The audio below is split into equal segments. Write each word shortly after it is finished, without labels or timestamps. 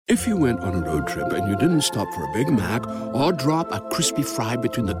If you went on a road trip and you didn't stop for a Big Mac or drop a crispy fry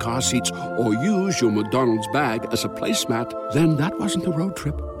between the car seats or use your McDonald's bag as a placemat, then that wasn't a road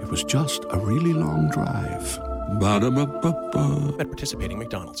trip. It was just a really long drive. Ba-da-ba-ba-ba. At participating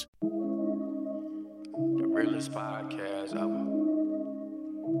McDonald's. The realest podcast ever.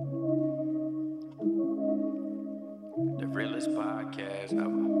 The realest podcast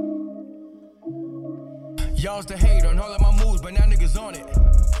ever. Y'all's the hate on all of my moves, but now niggas on it.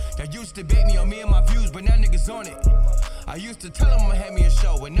 Y'all used to bait me on me and my views, but now niggas on it. I used to tell them I'ma have me a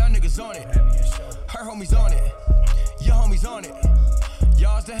show, but now niggas on it. Her homies on it. Your homies on it.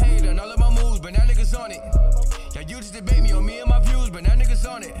 Y'all's the hate on all of my moves, but now niggas on it. Y'all used to bait me on me and my views, but now niggas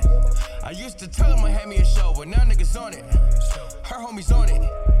on it. I used to tell them I'ma have me a show, but now niggas on it. Her homies on it.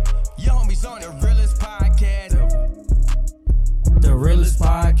 Your homies on it. The realest podcast ever. The realest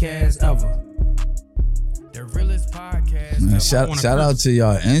podcast ever. The realest podcast. Man, shout out to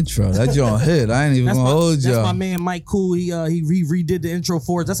y'all intro. That joint hit. I ain't even gonna hold y'all. That's my man Mike Cool. He redid the intro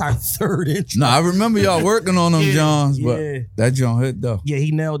for us. That's our third intro. No, I remember y'all working on them Johns, but that joint hit though. Yeah,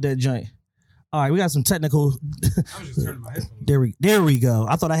 he nailed that joint. All right, we got some technical. I was just turning my headphones. There we go.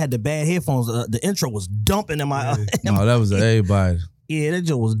 I thought I had the bad headphones. The intro was dumping in my. No, that was everybody. Yeah, that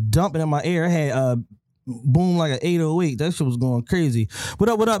joint was dumping in my ear. I had boom like an 808. That shit was going crazy. What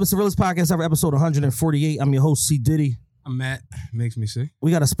up? It's the Realest Podcast Ever, episode 148. I'm your host, C. Diddy. I'm Matt. Makes me sick.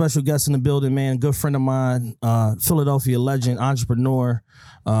 We got a special guest in the building, man. Good friend of mine, Philadelphia legend, entrepreneur,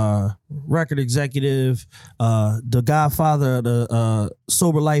 record executive, the godfather of the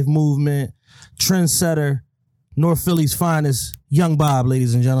sober life movement, trendsetter, North Philly's finest, Young Bob,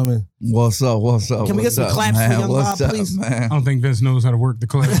 ladies and gentlemen. What's up? Can we get some claps for Young Bob, please? Man? I don't think Vince knows how to work the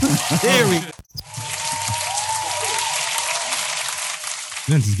clip. There we go.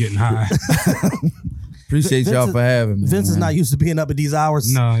 Vince is getting high. Appreciate y'all for having me. Vince is not used to being up at these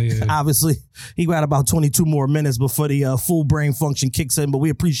hours. No, yeah. Obviously, he got about 22 more minutes before the full brain function kicks in, but we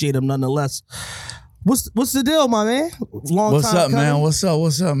appreciate him nonetheless. What's the deal, my man? What's up, man? What's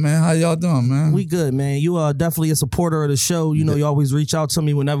up, man? How y'all doing, man? We good, man. You are definitely a supporter of the show. You know, you always reach out to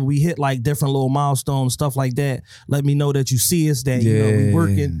me whenever we hit like different little milestones, stuff like that. Let me know that you see us, that you know we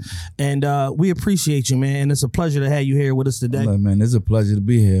working, and we appreciate you, man. And it's a pleasure to have you here with us today. Look, man, it's a pleasure to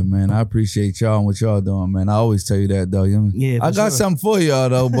be here, man. I appreciate y'all and what y'all doing, man. I always tell you that, though. You know what I mean? Yeah, I got something for y'all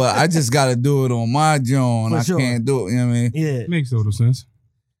though, but I just got to do it on my joint. I can't do it. You know what I mean? Yeah, Makes total sense.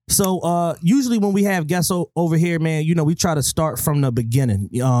 So usually when we have guests over here, man, you know, we try to start from the beginning.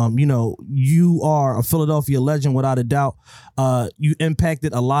 You know, you are a Philadelphia legend without a doubt. You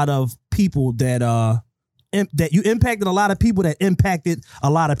impacted a lot of people that impacted a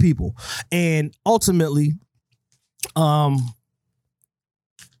lot of people. And ultimately,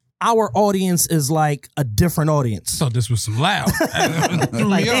 our audience is like a different audience. I thought this was some loud.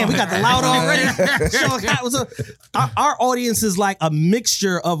 Like, damn, we got the loud already. Our audience is like a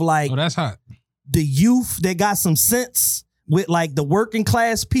mixture of like, oh, that's hot. The youth that got some sense with like the working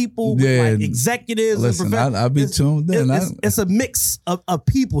class people, with like executives. Listen, I'll be tuned in. It's a mix of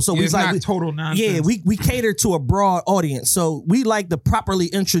people. So it's not total nonsense. Yeah, we cater to a broad audience. So we like to properly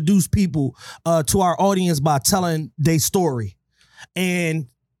introduce people to our audience by telling their story. And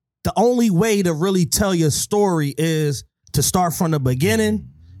the only way to really tell your story is to start from the beginning.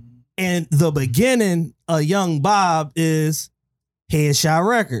 And the beginning of Young Bob is Headshot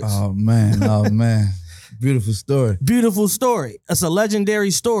Records. Oh, man. Beautiful story. Beautiful story. It's a legendary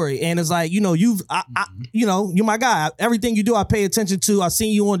story. And it's like, you know, you're my guy. Everything you do, I pay attention to. I've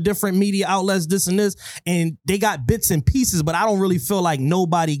seen you on different media outlets, this and this. And they got bits and pieces, but I don't really feel like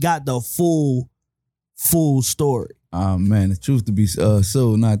nobody got the full story. Oh, man, the truth to be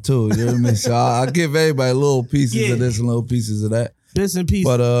sold, not told. You know what I mean? So I give everybody little pieces of this and little pieces of that. Bits and pieces.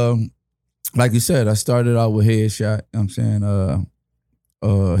 But like you said, I started out with Headshot. I'm saying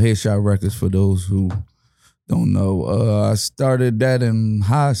Headshot Records for those who don't know. I started that in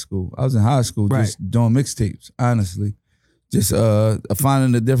high school. I was in high school just doing mixtapes, honestly. Just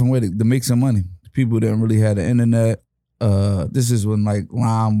finding a different way to make some money. People didn't really have the internet. This is when like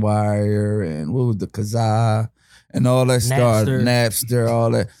LimeWire and what was the Kazaa and all that started, Napster,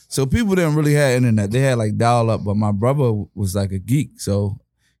 all that. So people didn't really have internet. They had like dial up, but my brother was like a geek, so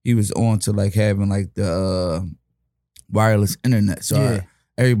he was on to like having like the wireless internet. So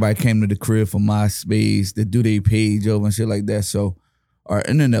everybody came to the crib from MySpace to do their page over and shit like that. So our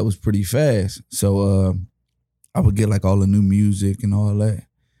internet was pretty fast. So I would get like all the new music and all that,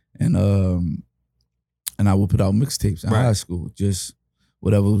 and I would put out mixtapes in high school, just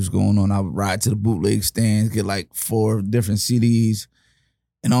whatever was going on. I would ride to the bootleg stands, get like 4 different CDs,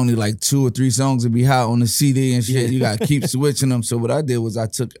 and only like 2 or 3 songs would be hot on the CD and shit. You gotta keep switching them. So what I did was I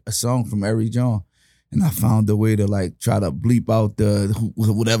took a song from every genre. And I found a way to like try to bleep out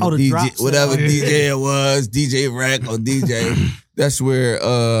whatever the drops. DJ it was, DJ Rack or DJ. That's where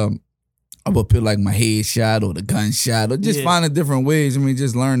I would put like my headshot or the gunshot or just finding different ways. I mean,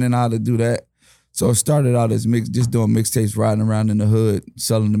 just learning how to do that. So it started out as just doing mixtapes, riding around in the hood,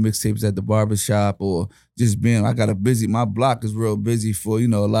 selling the mixtapes at the barbershop or just being, my block is real busy for, a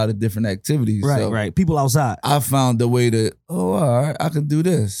lot of different activities. Right. People outside. I found a way to, all right, I can do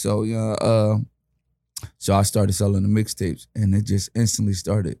this. So, so I started selling the mixtapes and it just instantly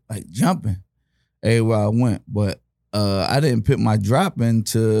started like jumping everywhere I went. But I didn't put my drop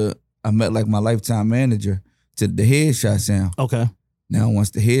into, I met like my lifetime manager to the Headshot sound. Okay. Now once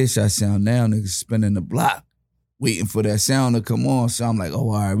the Headshot sound, now niggas spinning the block waiting for that sound to come on. So I'm like,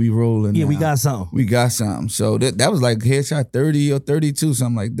 oh, all right, we rolling Yeah, now. we got something. So that was like Headshot 30 or 32,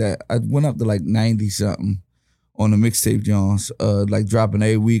 something like that. I went up to like 90 something. On the mixtape Jones, like dropping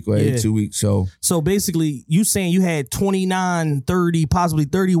every week or every 2 weeks. So basically, you saying you had 29, 30, possibly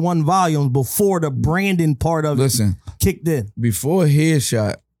 31 volumes before the branding part of it kicked in. Before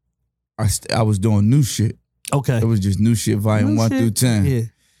Headshot, I was doing new shit. Okay. It was just new shit, volume 1 through 10. Yeah.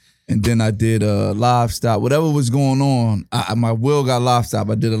 And then I did Live Stop. Whatever was going on, my will got Live Stop.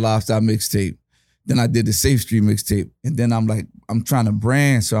 I did a Live Stop mixtape. Then I did the Safe Street mixtape. And then I'm trying to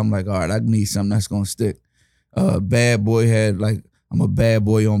brand, so I'm like, all right, I need something that's gonna stick. Bad Boy had like, I'm a bad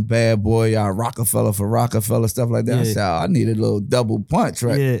boy on Bad Boy, Rockefeller for Rockefeller, stuff like that. I said, I need a little double punch,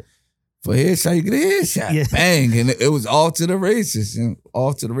 right? Yeah. For Headshot, you get a headshot. Yeah. Bang. And it was all to the races. And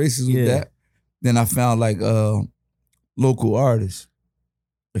off to the races with that. Then I found like local artists.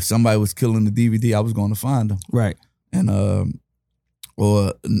 If somebody was killing the DVD, I was going to find them. Right. And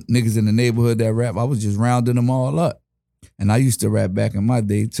or niggas in the neighborhood that rap, I was just rounding them all up. And I used to rap back in my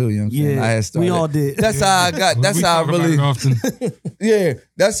day too, you know what I'm saying? I had started. We all did. That's how I got, that's how I really,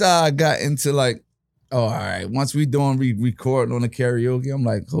 that's how I got into like, oh, all right, once we doing recording on the karaoke, I'm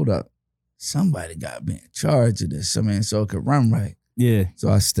like, hold up, somebody got me in charge of this, I mean, so it could run right. Yeah. So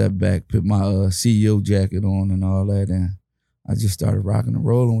I stepped back, put my CEO jacket on and all that, and I just started rocking and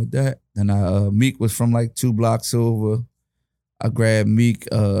rolling with that. Then Meek was from like 2 blocks over. I grabbed Meek.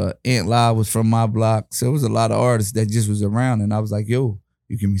 Ant Live was from my block. So it was a lot of artists that just was around. And I was like, yo,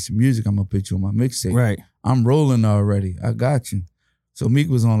 you give me some music, I'm going to put you on my mixtape. Right. I'm rolling already. I got you. So Meek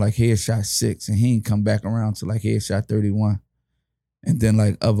was on like Headshot 6 and he ain't come back around to like Headshot 31. And then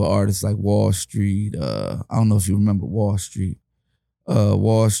like other artists like Wall Street. I don't know if you remember Wall Street.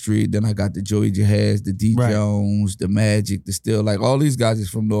 Wall Street. Then I got the Joey Jahaz, the D Jones, the Magic, the Still. Like all these guys is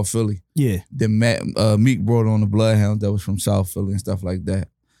from North Philly. Yeah. Then Meek brought on the Bloodhound that was from South Philly and stuff like that.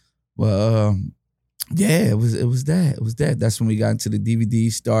 But yeah, it was that. It was that. That's when we got into the DVD.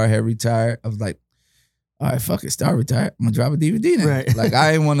 Star had retired. I was like, all right, fuck it. Star retired. I'm gonna drop a DVD now. Right. Like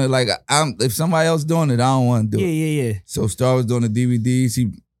I ain't wanna like if somebody else doing it, I don't wanna do it. Yeah. So Star was doing the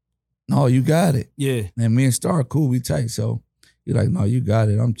DVDs. No, you got it. Yeah. And me and Star are cool, we tight. So he's like, no, you got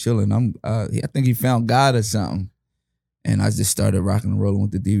it. I'm chilling. I think he found God or something. And I just started rocking and rolling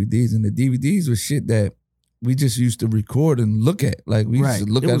with the DVDs. And the DVDs was shit that we just used to record and look at. Like we used to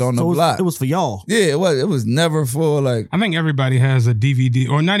look at on the block. It was for y'all. Yeah, it was. It was never for like. I think everybody has a DVD,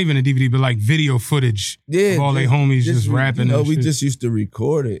 or not even a DVD, but like video footage of all their homies just rapping. You know, and we shit. just used to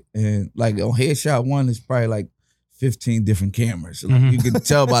record it. And like on Headshot 1, it's probably like 15 different cameras. Like, you can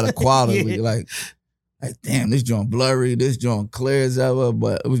tell by the quality. Like, damn, this joint blurry, this joint clear as ever.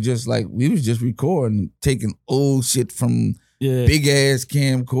 But it was just like, we was just recording, taking old shit from big ass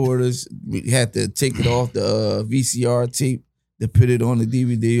camcorders. We had to take it off the VCR tape to put it on the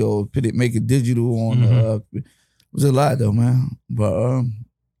DVD or make it digital on it was a lot though, man. But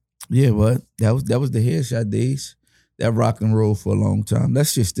yeah, but that was the Headshot days. That rock and roll for a long time. That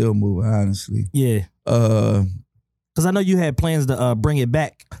shit still moving, honestly. Yeah. Because I know you had plans to bring it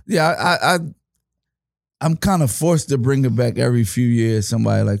back. Yeah, I'm kind of forced to bring it back every few years.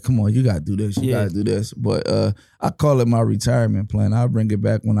 Somebody like, come on, you gotta do this, you gotta do this. But I call it my retirement plan. I'll bring it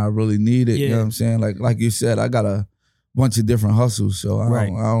back when I really need it. You know what I'm saying? Like you said, I got a bunch of different hustles, so I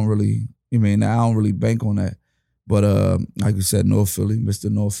don't really. I mean, I don't really bank on that. But like you said, North Philly, Mr.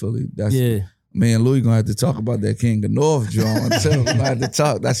 North Philly. That's me and Louis gonna have to talk about that King of North John. We're gonna have to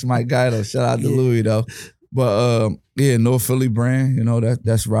talk. That's my guy though. Shout out to Louis though. But North Philly brand, you know,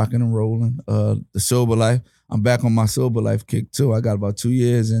 that's rocking and rolling. The Sober Life. I'm back on my Sober Life kick too. I got about 2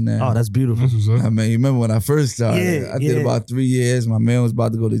 years in there. Oh, that's beautiful. I mean, you remember when I first started? I did about 3 years. My man was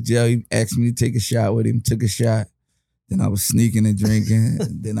about to go to jail. He asked me to take a shot with him. Took a shot. Then I was sneaking and drinking.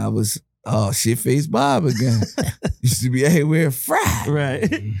 Then I was oh, shit-faced Bob again. Used to be everywhere fried.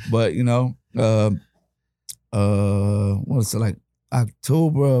 Right. But, you know, what was it, like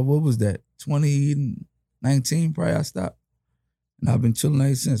October, what was that? 2019, probably I stopped. And I've been chilling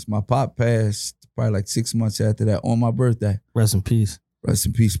ever since. My pop passed probably like 6 months after that on my birthday. Rest in peace. Rest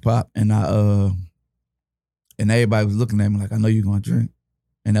in peace, Pop. And and everybody was looking at me like, I know you're gonna drink.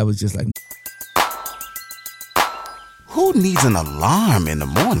 And that was just like, who needs an alarm in the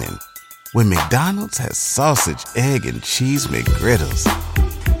morning when McDonald's has sausage, egg, and cheese McGriddles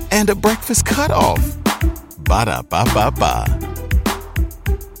and a breakfast cutoff? Ba-da-ba-ba-ba.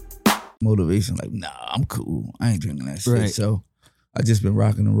 motivation, like, nah, I'm cool. I ain't drinking that shit. Right. So I just been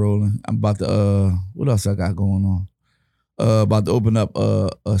rocking and rolling. I'm about to, what else I got going on? About to open up a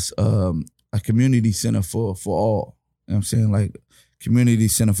community center for all. You know what I'm saying? Like, community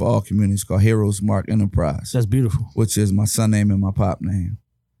center for all communities called Heroes Mark Enterprise. That's beautiful. Which is my son name and my pop name.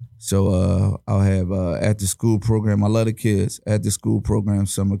 So I'll have after school program. I love the kids. After school program,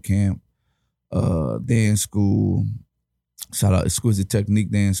 summer camp, dance school. Shout out Exquisite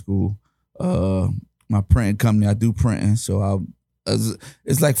Technique Dance School. My printing company, I do printing. So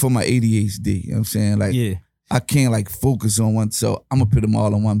it's like for my ADHD. You know what I'm saying? Like, yeah. I can't like focus on one. So I'm gonna put them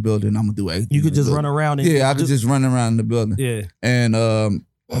all in one building. I'm gonna do everything. You could just run around. I could just run around in the building. Yeah. And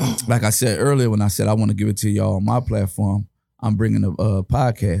like I said earlier, when I said I want to give it to y'all on my platform, I'm bringing a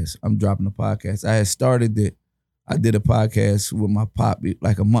podcast. I'm dropping a podcast. I had started it. I did a podcast with my pop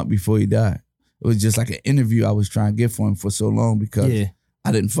like a month before he died. It was just like an interview I was trying to get for him for so long because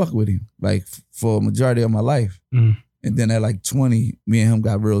I didn't fuck with him like for a majority of my life. Mm. And then at like 20, me and him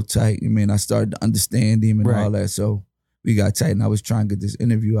got real tight. I mean, I started to understand him and all that. So we got tight and I was trying to get this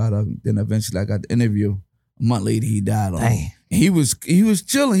interview out of him. Then eventually I got the interview. A month later, he died on. He was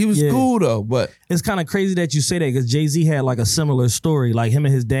chilling. He was cool though. But it's kind of crazy that you say that because Jay-Z had like a similar story. Like him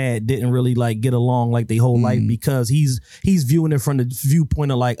and his dad didn't really like get along like their whole life because he's viewing it from the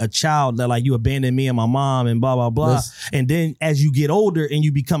viewpoint of like a child that like you abandoned me and my mom and blah, blah, blah. And then as you get older and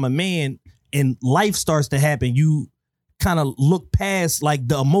you become a man and life starts to happen, you kind of look past like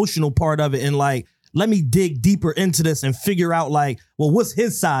the emotional part of it and like, let me dig deeper into this and figure out like, well, what's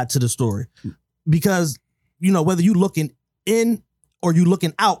his side to the story? Because, you know, whether you looking in or you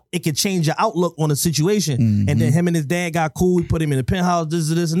looking out, it can change your outlook on the situation. Mm-hmm. And then him and his dad got cool. We put him in the penthouse, this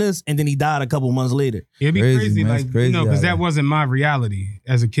and this, and then he died a couple months later. It'd be crazy like, you know, because that wasn't my reality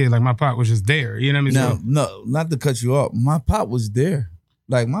as a kid. Like my pop was just there. You know what I mean? No, not to cut you off. My pop was there.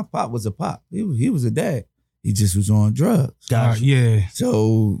 Like my pop was a pop. He was a dad. He just was on drugs. Yeah.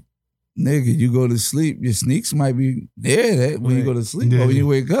 So, nigga, you go to sleep, your sneaks might be there when you go to sleep. Or when you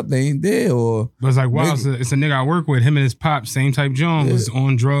wake up, they ain't there. But it's like, wow, it's a nigga I work with. Him and his pop, same type John, was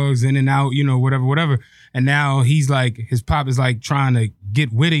on drugs, in and out, you know, whatever. And now he's like, his pop is like trying to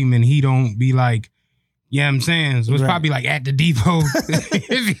get with him and he don't be like, yeah, I'm saying. So it's probably like at the depot.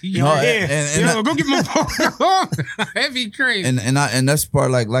 Go get my phone. That'd be crazy. And that's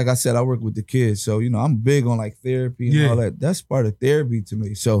part like I said, I work with the kids. So, you know, I'm big on like therapy and all that. That's part of therapy to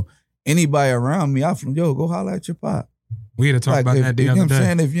me. So anybody around me, I'm from, go holler at your pop. We had to talk about that the other day. You know what I'm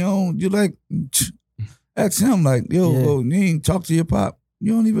saying? If you don't, you like, ask him like, you ain't talk to your pop.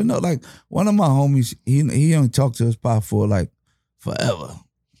 You don't even know. Like one of my homies, he only talked to his pop for like forever.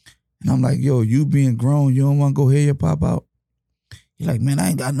 And I'm like, you being grown, you don't want to go hear your pop out? He like, man, I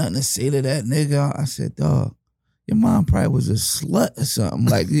ain't got nothing to say to that nigga. I said, dog, your mom probably was a slut or something.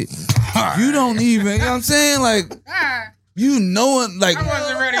 Like, you don't even, you know what I'm saying? Like, you knowing, like. I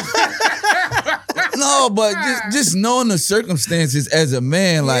wasn't ready. No, but just knowing the circumstances as a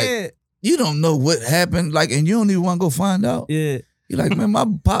man, like, you don't know what happened, like, and you don't even want to go find out. Yeah. You're like, man, my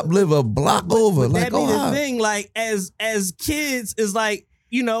pop live a block over. But like, that be the thing, like, as kids, is like,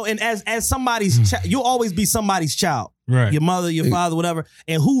 you know, and as somebody's child, you'll always be somebody's child. Right. Your mother, your father, whatever.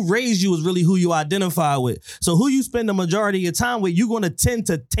 And who raised you is really who you identify with. So who you spend the majority of your time with, you're going to tend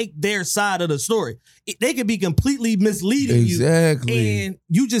to take their side of the story. They could be completely misleading you. And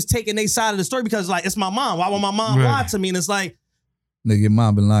you just taking their side of the story because, like, it's my mom. Why would my mom lie to me? And it's like, nigga, your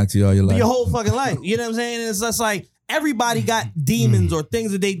mom been lying to you all your life. Your whole fucking life. You know what I'm saying? And it's just like, everybody got demons or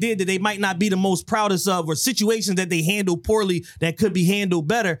things that they did that they might not be the most proudest of, or situations that they handled poorly that could be handled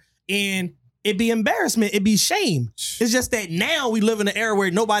better. And it'd be embarrassment. It'd be shame. It's just that now we live in an era where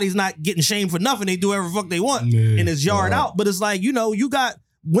nobody's not getting shamed for nothing. They do whatever the fuck they want and it's yard out. But it's like, you know, you got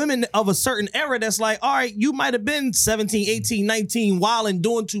women of a certain era that's like, all right, you might have been 17, 18, 19 wild and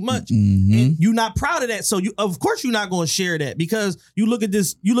doing too much. And you're not proud of that. So of course you're not going to share that because you look at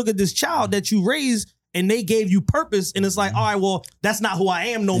this child that you raised and they gave you purpose, and it's like, all right, well, that's not who I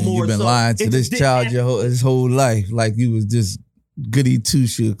am no more. You've been lying to this child his whole life, like you was just goody two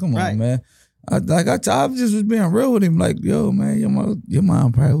shoes. Come on, man. I just was being real with him. Like, yo, man, your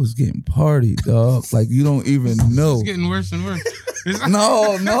mom probably was getting party, dog. Like, you don't even know. It's getting worse and worse.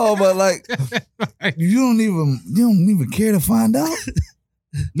 No, but like, you don't even care to find out.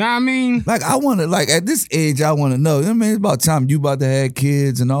 Nah, I mean, like, I want to, like, at this age, I want to know. I mean, it's about time you about to have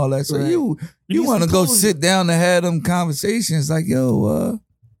kids and all that. So you want to go sit down and have them conversations. Like, yo,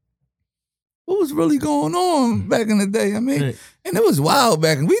 what was really going on back in the day? I mean, and it was wild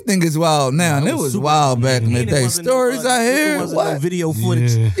back. We think it's wild now, and it was wild back in the day. Stories I hear, no video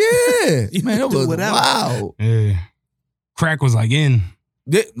footage. Yeah, man, it was wild. Yeah. Crack was like in.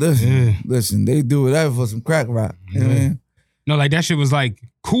 Listen, they do whatever for some crack rock. You know what I mean? No, like that shit was like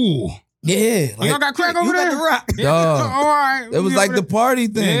cool. Yeah, like, y'all got crack over there. The rock. All right. It was like the party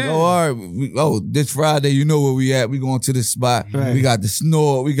thing. Yeah. Oh, all right. This Friday, you know where we at? We going to the spot. Right. We got the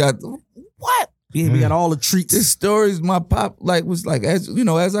snore. We got what? Yeah, we got all the treats. This stories my pop was like, as you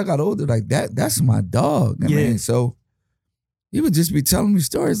know, as I got older, like that's my dog. I mean, so he would just be telling me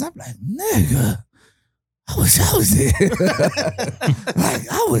stories. I'm like, nigga, I wish I was there.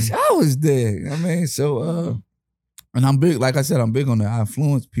 Like, I wish I was there. I mean, so and I'm big, like I said, I'm big on that. I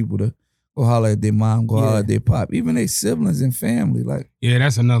influence people to go holler at their mom, go holler at their pop, even their siblings and family. Like, yeah,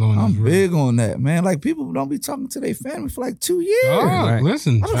 that's another one. I'm big on that, man. Like, people don't be talking to their family for like 2 years. Oh,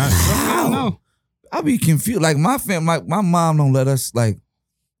 listen, I don't know. I be confused. Like, my family, my mom don't let us, like,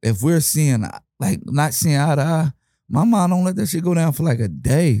 if we're seeing, like, not seeing eye to eye, my mom don't let that shit go down for like a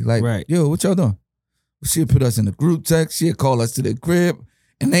day. Like, yo, what y'all doing? She'll put us in the group text. She'll call us to the crib.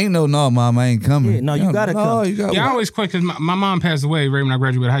 And they know, no, mom, I ain't coming. Yeah, no, you gotta come. You gotta I always question because my mom passed away right when I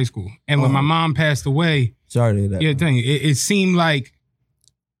graduated high school. And when my mom passed away, sorry to hear that. Yeah, thing. It seemed like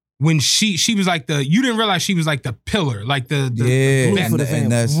when she was like you didn't realize she was like the pillar, like the glue for the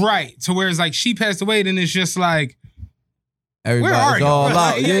family. Right. So whereas like she passed away, then it's just like everybody's where are you? all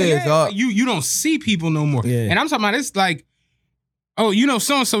out. It's all. You don't see people no more. Yeah. And I'm talking about it's like, oh, you know,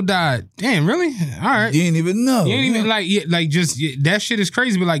 so and so died. Damn, really? All right. You didn't even know. You ain't even that shit is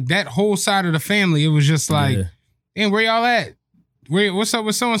crazy. But like that whole side of the family, it was just like, damn, where y'all at? What's up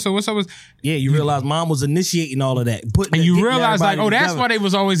with so and so? What's up with? Yeah, you realize mom was initiating all of that, and you realize like, oh, that's why they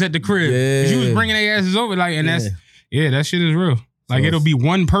was always at the crib. Yeah. She was bringing their asses over, like, and that shit is real. Like, it'll be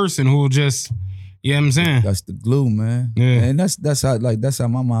one person who will just, you know what I'm saying? That's the glue, man. Yeah. And that's how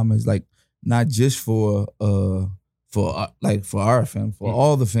my mom is, like, not just for our family, for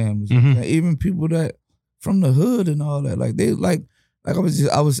all the families, Mm-hmm. even people that from the hood and all that. Like, they like I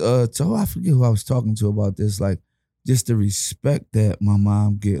was told, I forget who I was talking to about this, like, just the respect that my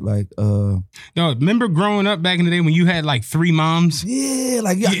mom get, like, Yo, remember growing up back in the day when you had like 3 moms? Yeah,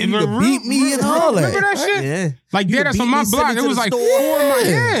 like, you could beat me and all that. Remember that shit? Yeah. Like, that's on my block. It was like 4 months.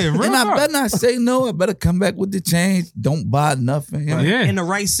 Yeah, real and I talk. better not say no. I better come back with the change. Don't buy nothing. You know? Yeah. And the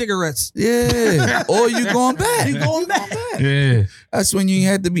right cigarettes. Yeah. Or you going back. Yeah. That's when you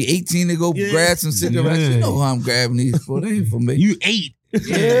had to be 18 to go grab some cigarettes. Yeah. You know who I'm grabbing these for. They ain't for me. You 8.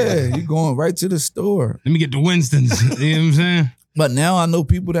 Yeah, you going right to the store. Let me get the Winstons. You know what I'm saying? But now I know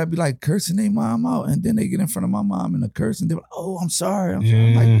people that be like cursing their mom out, and then they get in front of my mom and a curse, and they're like, "Oh, I'm sorry."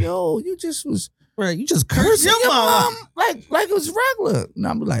 I'm like, "Yo, you just was You just cursing your mom like it was regular." And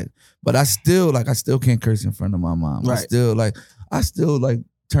I'm like, but I still can't curse in front of my mom. Right. I still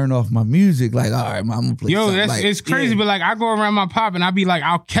turn off my music. Like, all right, mom, I'm gonna play. Yo, something. it's crazy, but like I go around my pop and I be like,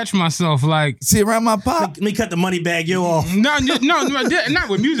 I'll catch myself like. See, around my pop. Let me cut the money bag yo off. No, not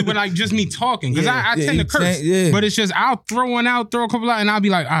with music, but like just me talking because I tend to curse. But it's just I'll throw one out, throw a couple out, and I'll be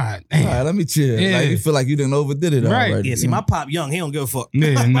like, all right, let me chill. Yeah. Like, you feel like you done overdid it already. Yeah, see, my pop young, he don't give a fuck.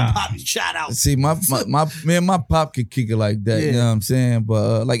 Yeah, my pop shout out. See, my pop could kick it like that. You know what I'm saying?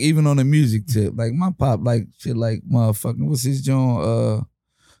 But like, even on the music tip, like my pop, like shit, like motherfucking what's his joint?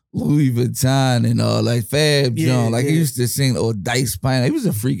 Louis Vuitton and like Fab John. Like he used to sing Dice Pineapple. He was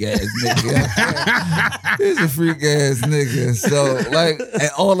a freak ass nigga. He was a freak ass nigga. So like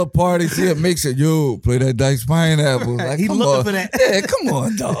at all the parties, he'd make sure, yo, play that Dice Pineapple. Like, he looking for that. Yeah, come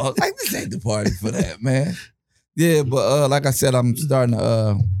on, dog. Like, this ain't the party for that, man. Yeah, but like I said, I'm starting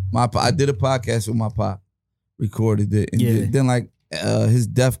to I did a podcast with my pop, recorded it, and then like his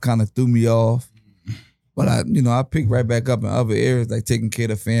death kind of threw me off. But I picked right back up in other areas, like taking care of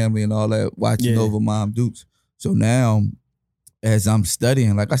the family and all that, watching over Mom Dukes. So now, as I'm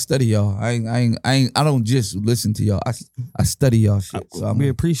studying, like I study y'all. I don't just listen to y'all. I study y'all shit. So we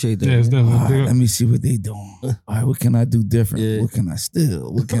appreciate that. Yeah, it's definitely all right, let me see what they doing. All right, what can I do different? Yeah. What can I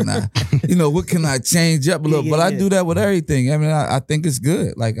steal? What can I, what can I change up a little? But I do that with everything. I mean, I think it's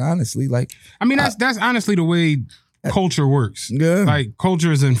good. Like, honestly, like. I mean, that's honestly the way culture works. Yeah. Like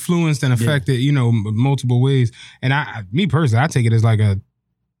culture is influenced and affected, you know, multiple ways. And me personally, I take it as like a,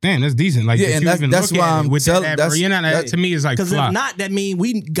 damn, that's decent. Like, Yeah, if and you that's- even that's look why at I'm it with tell- that, that's- you know, that to me is like Because fly. if not, that mean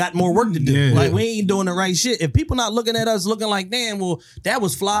we got more work to do. Yeah. Like we ain't doing the right shit. If people not looking at us looking like, damn, well, that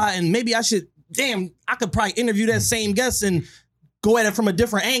was fly, and maybe I should, damn, I could probably interview that same guest and go at it from a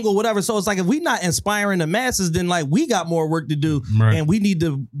different angle, whatever. So it's like if we not inspiring the masses, then like we got more work to do, Right. and we need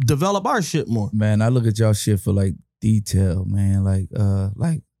to develop our shit more. Man, I look at y'all shit for like detail, man. Like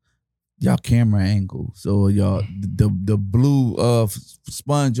y'all camera angles or y'all the blue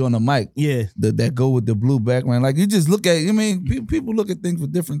sponge on the mic. Yeah. That go with the blue background. Like you just look at, I mean, people look at things for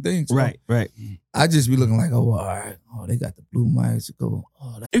different things. So Right. I just be looking like, oh, all right. Oh, they got the blue mics. Go.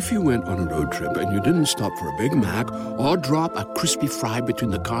 Oh, If you went on a road trip and you didn't stop for a Big Mac or drop a crispy fry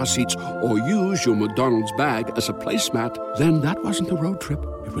between the car seats or use your McDonald's bag as a placemat, then that wasn't a road trip.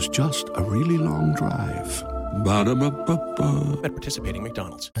 It was just a really long drive. Ba-da-ba-ba-ba. At participating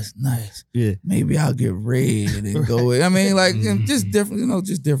McDonald's. that's nice. Yeah. Maybe I'll get red and go. I mean, like just different,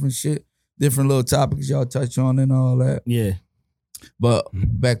 just different shit, different little topics y'all touch on and all that. Yeah. But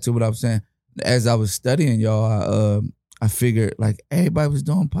back to what I was saying, as I was studying y'all, I figured like everybody was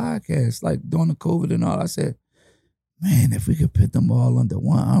doing podcasts, like during the COVID and all. I said, man, if we could put them all under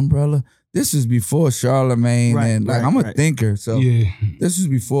one umbrella. This was before Charlemagne and like I'm a thinker, so yeah. this was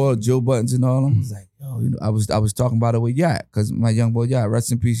before Joe Buttons and all. I was like, yo, I was talking about it with Yacht because my young boy Yacht,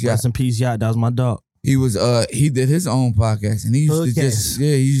 rest in peace, Yacht. Rest in peace, Yacht. That was my dog. He was he did his own podcast and he used to just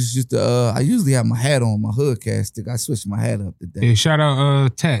he used to I usually have my hat on, my hoodcast stick. I switched my hat up today. Yeah, shout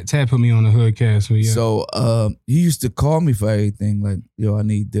out Tat. Tat put me on the hoodcast. So, yeah. So he used to call me for everything, like, yo, I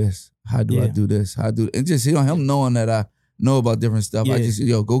need this. How do I do this? How do and just him knowing that I know about different stuff. I just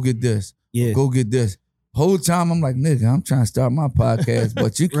go get this. Yeah. Go get this. Whole time I'm like, nigga, I'm trying to start my podcast,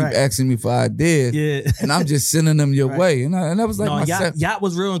 but you keep asking me for ideas, and I'm just sending them your way. And that was like Yacht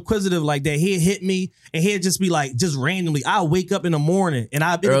was real inquisitive like that. He'd hit me and he'd just be like, just randomly, I'll wake up in the morning and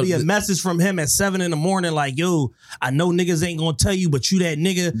it'll be a message from him at 7 a.m. like, yo, I know niggas ain't gonna tell you, but you that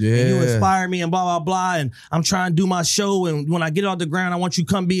nigga, and you inspire me and blah, blah, blah. And I'm trying to do my show. And when I get off the ground, I want you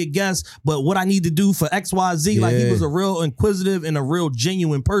to come be a guest. But what I need to do for XYZ, like he was a real inquisitive and a real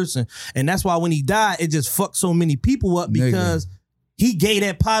genuine person. And that's why when he died, it just fucked so many people up because he gave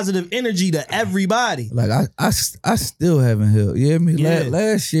that positive energy to everybody. Like I still haven't healed. You hear me? Yeah.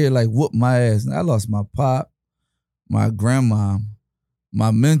 Last year, like whooped my ass. I lost my pop, my grandma, my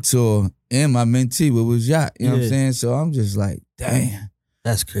mentor, and my mentee, which was Yacht. You know what I'm saying? So I'm just like, damn.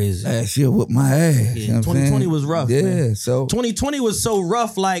 That's crazy. Last year whooped my ass. Yeah, you know what 2020 was rough. Yeah, man. so 2020 was so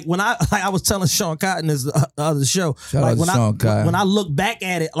rough. Like when I was telling Sean Cotton this other show. Shout out to Sean Cotton. When I look back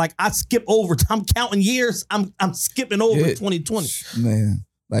at it, like I skip over. I'm counting years. I'm skipping over 2020. Man,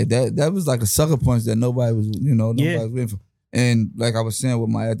 like that was like a sucker punch that nobody was, nobody was waiting for. And like I was saying with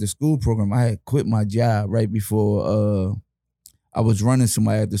my after school program, I had quit my job right before I was running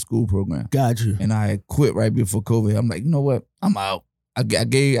my after school program. Got you. And I had quit right before COVID. I'm like, you know what? I'm out. I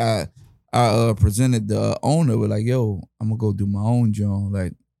presented the owner with like, yo, I'm gonna go do my own joint.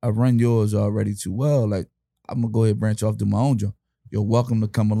 Like I run yours already too well. Like I'm gonna go ahead and branch off, do my own joint. You're welcome to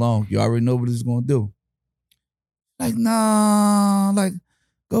come along. You already know what it's gonna do. Like, nah, like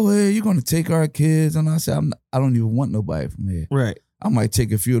go ahead. You're gonna take our kids. And I said, I don't even want nobody from here. Right. I might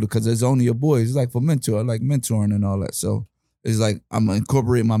take a few because there's only your boys. It's like for mentor, I like mentoring and all that. So it's like I'm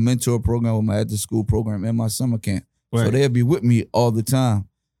incorporating my mentor program with my after school program and my summer camp. Right. So they'll be with me all the time.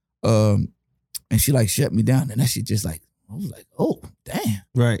 And she like shut me down. And that shit just like, I was like, oh, damn.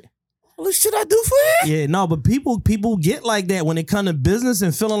 Right. What should I do for you? Yeah, no, but people get like that when it comes to business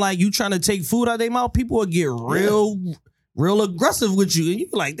and feeling like you trying to take food out of their mouth. People will get real aggressive with you. And you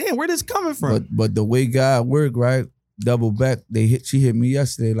be like, damn, where this coming from? But the way God work, right? Double back. She hit me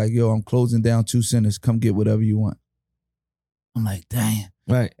yesterday like, yo, I'm closing down 2 centers. Come get whatever you want. I'm like, damn.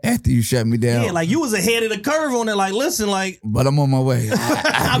 Right. After you shut me down. Yeah, like you was ahead of the curve on it. Like, listen, like. But I'm on my way.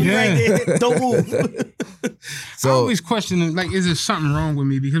 I'll be right there. Don't move. So I always question, like, is there something wrong with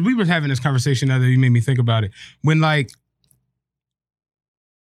me? Because we were having this conversation the other day, you made me think about it. When, like,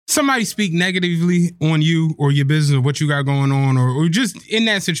 somebody speak negatively on you or your business or what you got going on or just in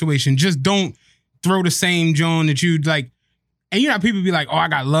that situation, just don't throw the same John that you, like, and you know, people be like, oh, I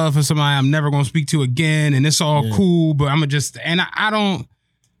got love for somebody I'm never going to speak to again, and it's all cool, but I'm going to just, and I don't,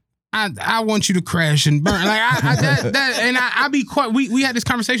 I want you to crash and burn. Like I be quite. We had this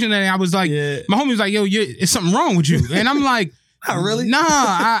conversation today. I was like, my homie was like, "Yo, it's something wrong with you," and I'm like, "Not really." Nah,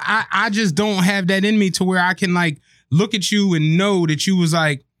 I just don't have that in me to where I can like look at you and know that you was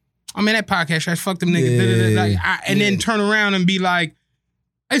like, "I mean, that podcast trash, fuck them niggas," and then turn around and be like,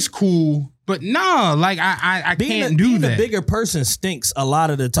 it's cool, but no, like I can't do being that. a bigger person stinks a lot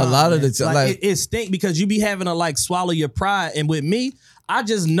of the time. A lot of man. the time, like, like- it stink because you be having to like swallow your pride. And with me, I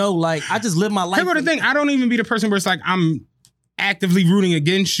just know, like, I just live my life. Here's what the thing: I don't even be the person where it's like I'm actively rooting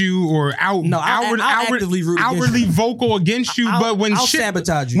against you or I'll actively root against outwardly you. vocal against you. But when I'll shit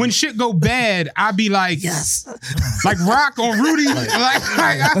sabotage you. when shit go bad, I be like, yes, like Rock on Rudy,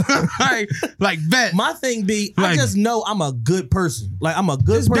 like bet. my thing be, I Like- just know I'm a good person. Like, I'm a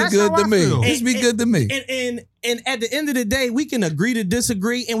good Be person. That's good how to I me. feel. Just be good to me. And at the end of the day, we can agree to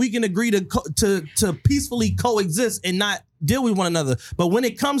disagree, and we can agree to peacefully coexist and not deal with one another. But when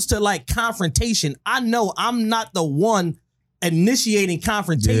it comes to like confrontation, I know I'm not the one initiating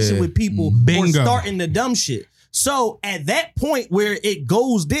confrontation Yeah. with people Bingo. or starting the dumb shit. So at that point where it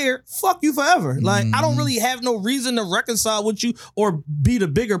goes there, fuck you forever. Like, I don't really have no reason to reconcile with you or be the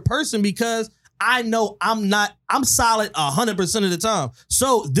bigger person because I know I'm solid 100% of the time.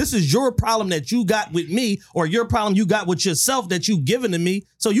 So this is your problem that you got with me, or your problem you got with yourself that you given to me,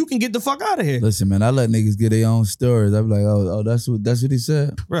 so you can get the fuck out of here. Listen, man, I let niggas get their own stories. I be like, oh, that's what he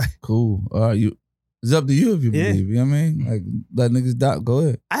said. Right. Cool. All right, it's up to you if you Yeah. believe. You know what I mean? Like, let niggas doubt. Go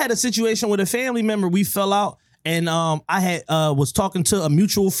ahead. I had a situation with a family member. We fell out, and I had was talking to a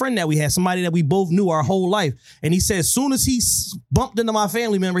mutual friend that we had, somebody that we both knew our whole life. And he said, as soon as he bumped into my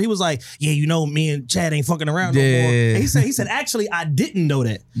family member, he was like, "Yeah, you know, me and Chad ain't fucking around no more." Yeah. And he said, actually, I didn't know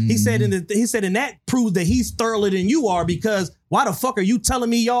that. He said, and that proves that he's thorougher than you are, because why the fuck are you telling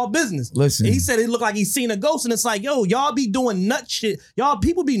me y'all business? Listen. And he said it looked like he's seen a ghost, and it's like, yo, y'all be doing nut shit. Y'all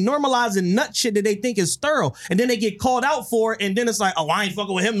people be normalizing nut shit that they think is thorough, and then they get called out for it, and then it's like, oh, I ain't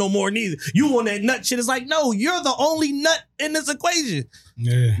fucking with him no more neither. You on that nut shit? It's like, no, you're the only nut in this equation.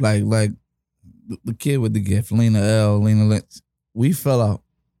 Yeah. Like the kid with the gift, Lena Lynch. We fell out.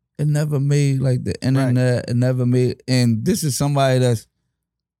 It never made like the internet. It never made. And this is somebody that's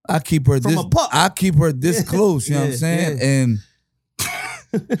I keep her From this. a pup. I keep her this close. You know what I'm Yeah, saying? yeah. And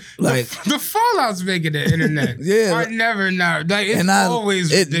like. The fallout's making the internet. Yeah. I never know. Like it's And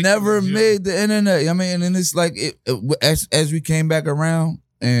always it ridiculous, never yo. made the internet. I mean, and it's like as we came back around,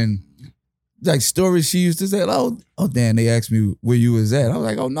 and like stories she used to say, oh damn, they asked me where you was at. I was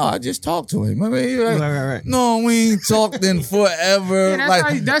like, oh no, I just talked to him. I mean, like, Right. no, we ain't talked in forever. Yeah,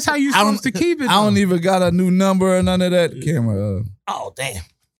 like that's how you I don't- supposed to keep it. I don't though. even got a new number or none of that. Camera. Oh, damn.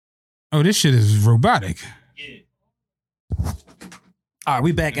 Oh, this shit is robotic. All right,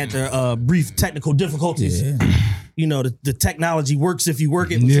 we back at the brief technical difficulties. Yeah. You know, the technology works if you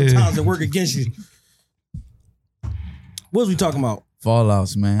work it, but Yeah. sometimes it work against you. What was we talking about?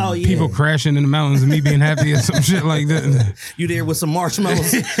 Fallouts, man. Oh, yeah. People crashing in the mountains and me being happy or some shit like that. You there with some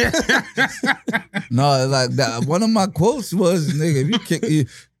marshmallows? No, like that. One of my quotes was, "Nigga,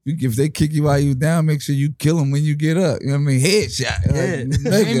 if they kick you while you down, make sure you kill them when you get up." You know what I mean? Headshot. Like, Yeah.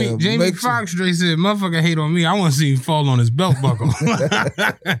 nigga, Jamie make sure- Foxx straight said, "Motherfucker hate on me. I want to see him fall on his belt buckle."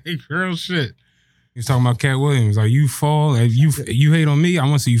 Real shit. He's talking about Cat Williams. Like you fall, if you hate on me, I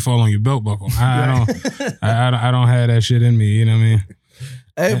want to see you fall on your belt buckle. I don't have that shit in me. You know what I mean?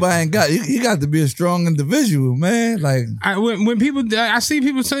 Everybody ain't got you got to be a strong individual, man. Like When people, I see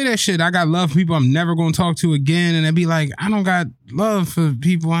people say that shit. I got love for people I'm never gonna talk to again, and they be like, I don't got love for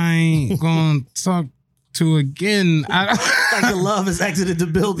people I ain't gonna talk to again. Like the love has exited the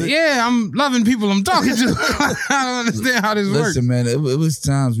building. Yeah, I'm loving people I'm talking to. I don't understand how this works. listen, man, it was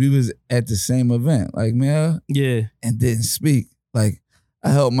times we was at the same event, like man, Yeah, and didn't speak. Like I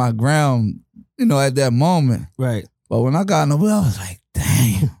held my ground, at that moment. right. But when I got in the wheel, I was like,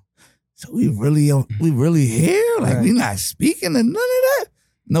 damn. So we really here? Like we not speaking and none of that?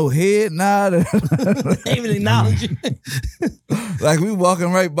 No head nod. Ain't even acknowledge you. Like we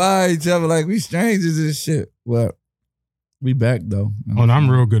walking right by each other like we strangers and shit. Well, we back though. Oh, no, I'm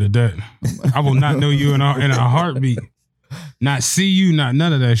real good at that. I will not know you in a heartbeat. Not see you, not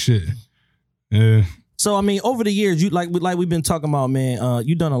none of that shit. Yeah. So I mean, over the years, you like we've been talking about, man.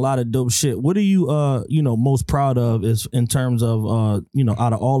 You done a lot of dope shit. What are you, most proud of is in terms of,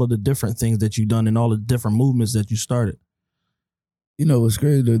 out of all of the different things that you done and all the different movements that you started. What's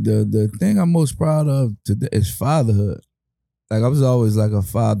crazy? The thing I'm most proud of today is fatherhood. Like I was always like a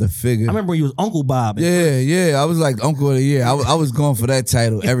father figure. I remember when you was Uncle Bob. Yeah. I was like Uncle of the Year. I was going for that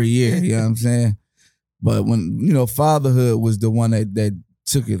title every year. You know what I'm saying? But when fatherhood was the one that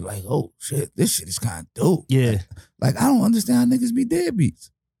took it like, oh shit, this shit is kind of dope. Yeah. Like I don't understand how niggas be deadbeats.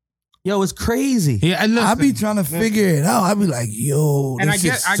 Yo, it's crazy. Yeah, and I be listen, trying to figure it out. I be like, yo, and this I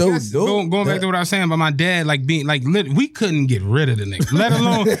shit's so guess dope. going back to what I was saying about my dad, like being like, we couldn't get rid of the nigga, let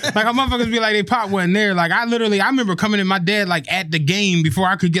alone like our motherfuckers be like they pop wasn't there. Like I remember coming in my dad like at the game before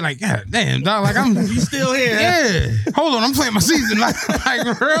I could get like, God damn, dog, like I'm You still here? Yeah, hold on, I'm playing my season like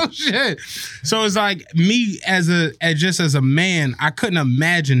real shit. So it's like me as a man, I couldn't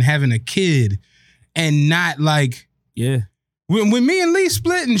imagine having a kid and not like. Yeah. When me and Lee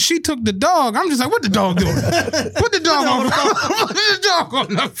split and she took the dog, I'm just like, what the dog doing? Put the dog on. Put the dog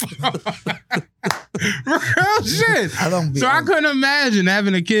on the phone. Real shit. I couldn't imagine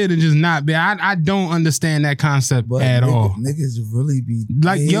having a kid and just not be. I don't understand that concept at all. Niggas really be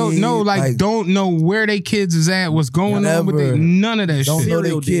like, don't know where they kids is at, what's going on with they, none of that don't shit. Know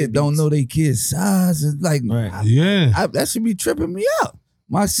they kid, don't know they kid's size. It's like, that should be tripping me out.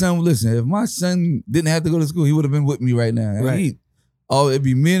 My son, listen, if my son didn't have to go to school, he would have been with me right now. Right. It'd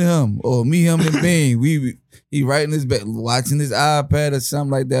be me and him, or me, him, and Bing. He right in his bed, watching his iPad or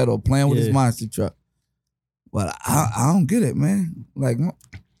something like that, or playing with his monster truck. But I don't get it, man. Like,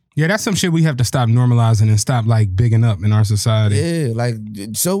 yeah, that's some shit we have to stop normalizing and stop like bigging up in our society. Yeah, like,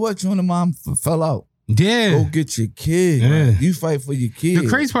 so what? You and the mom fell out. Yeah. Go get your kid. Yeah. Right? You fight for your kid. The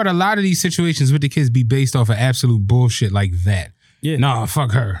crazy part, a lot of these situations with the kids be based off of absolute bullshit like that. Yeah. Nah,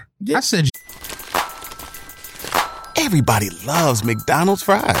 fuck her. Yeah. I said. Everybody loves McDonald's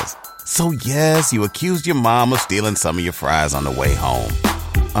fries. So yes, you accused your mom of stealing some of your fries on the way home.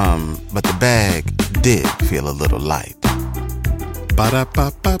 But the bag did feel a little light.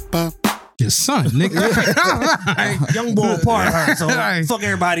 Ba-da-ba-ba-ba. Your son, nigga. Young boy part, so fuck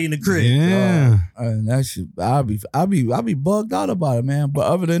everybody in the crib. Yeah. That shit, I'll be bugged out about it, man. But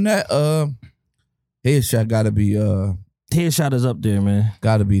other than that, Headshot gotta be Headshot is up there, man.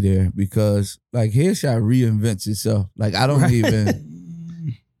 Gotta be there because like Headshot reinvents itself. Like I don't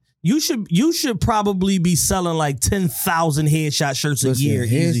even. You should probably be selling like 10,000 Headshot shirts a year.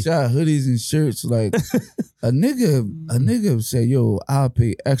 Headshot hoodies and shirts. Like a nigga say, "Yo, I'll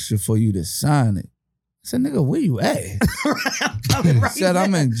pay extra for you to sign it." I said, "Nigga, where you at?" I said,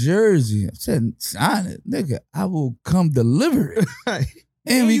 "I'm in Jersey." I said, "Sign it, nigga. I will come deliver it." Right.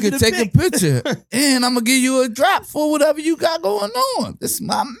 And we could take a picture. And I'm going to give you a drop for whatever you got going on. This is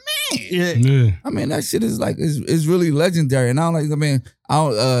my man. Yeah. I mean, that shit is like, it's really legendary. And I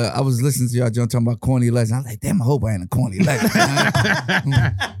was listening to y'all John talking about corny legend. I was like, damn, I hope I ain't a corny legend.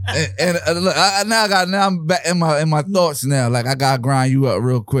 Look, I'm back in my thoughts now. Like, I got to grind you up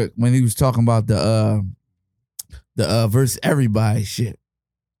real quick when he was talking about the verse everybody shit.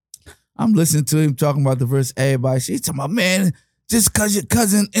 I'm listening to him talking about the verse everybody shit. He's talking about, man, just cause your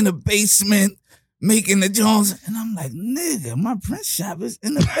cousin in the basement making the Jones. And I'm like, nigga, my print shop is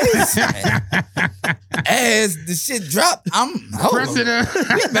in the basement. As the shit dropped, I'm pressing it.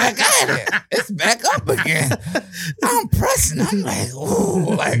 We back at it. It's back up again. I'm pressing. I'm like,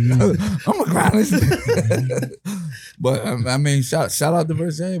 ooh, like I'm gonna grind this. But I mean, shout out to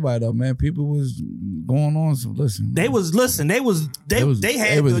verse everybody though, man. People was going on some listen. They had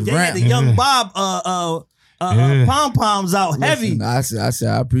the young Bob pom poms out heavy. I said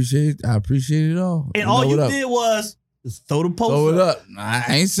I appreciate it all. And all you did was just throw the post. Throw it up. I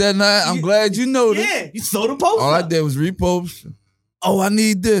ain't said nothing. I'm glad you noticed. Yeah, you throw the post. All I did was repost. Oh, I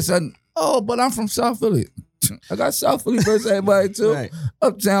need this. But I'm from South Philly. I got South Philly versus everybody too. Right.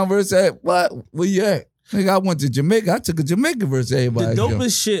 Uptown versus everybody. What? Where you at? Nigga, I went to Jamaica. I took a Jamaica versus everybody. The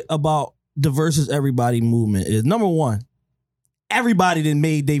dopest shit about the versus everybody movement is number one. Everybody that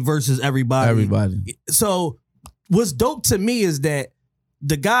made they versus everybody. Everybody. So what's dope to me is that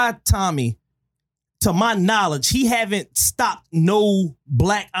the guy Tommy, to my knowledge, he haven't stopped no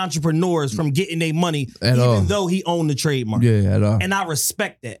black entrepreneurs from getting their money, even though he owned the trademark. Yeah, at all. And I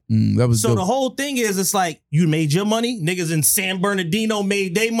respect that. That was so dope. The whole thing is, it's like you made your money. Niggas in San Bernardino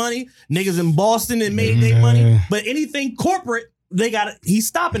made their money. Niggas in Boston and made their money. But anything corporate, he's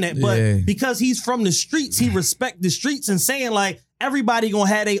stopping that. But because he's from the streets, he respect the streets and saying like, everybody gonna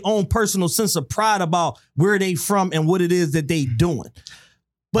have their own personal sense of pride about where they from and what it is that they doing.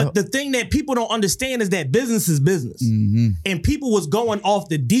 But the thing that people don't understand is that business is business. Mm-hmm. And people was going off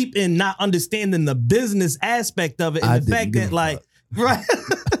the deep end, not understanding the business aspect of it. And the fact that like, right.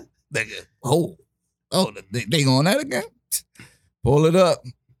 They going at it again? Pull it up.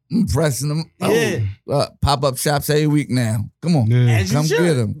 I'm pressing them. Pop-up shops every week now. Come on. Yeah. Come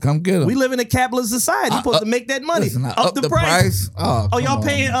get them. We live in a capitalist society. You're supposed to make that money. Listen, up the price. Oh, y'all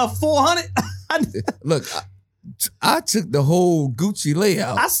paying $400? Look, I took the whole Gucci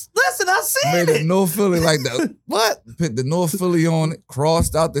layout. I seen Made it. a North Philly like the what? Put the North Philly on it,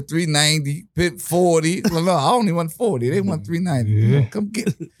 crossed out the 390, put 40. Well, no, I only want 40. They want 390. Yeah. Come get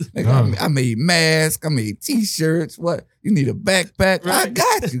it. Nigga, I made masks, I made t-shirts. What? You need a backpack? I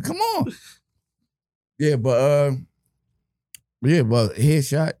got you. Come on. Yeah, but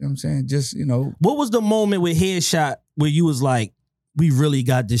headshot, you know what I'm saying? Just, you know. What was the moment with Headshot where you was like, we really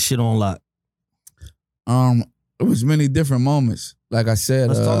got this shit on lock? It was many different moments. Like I said,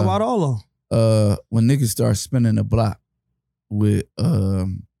 Let's talk about all of them. When niggas start spinning the block with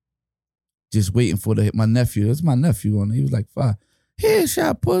just waiting for my nephew. That's my nephew on it. He was like 5.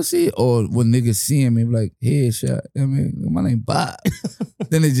 Headshot pussy. Or when niggas see him, he be like, headshot. I mean, my name Bob.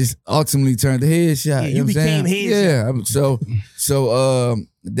 Then it just ultimately turned to Headshot. Yeah, you know you what I'm became saying? Headshot. Yeah. So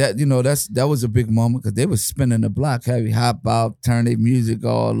that, you know, that was a big moment because they was spinning the block heavy, hop out, turn their music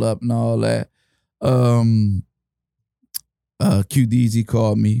all up and all that. QDZ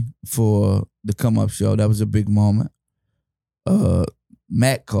called me for the Come Up show. That was a big moment.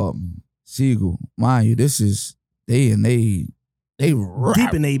 Matt called me. Siegel, mind you, this is they Deep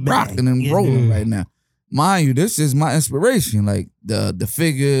in they bag. rocking and Yeah. rolling right now. Mind you, this is my inspiration. Like the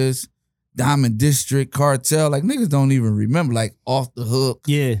Figures, Diamond District, Cartel. Like niggas don't even remember. Like Off the Hook,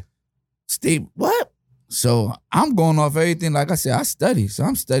 Yeah. State. What? So I'm going off everything. Like I said, I study. So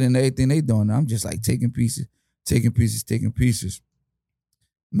I'm studying everything they doing. I'm just like taking pieces.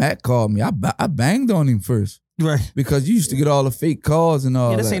 Matt called me. I banged on him first Right. because you used to get all the fake calls and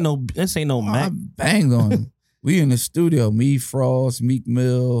all Yeah, that. this ain't no Mac. I banged on him. We in the studio. Me, Frost, Meek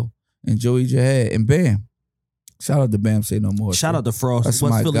Mill, and Joey Jihad, and Bam. Shout out to Bam. Say no more. Shout out to Frost. That's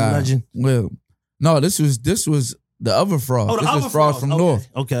West my Philly guy. legend. Well, no, this was the other Frost. Oh, the this other was Frost from okay. North.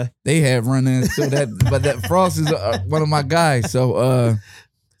 Okay. They had run in, so but that Frost is one of my guys. So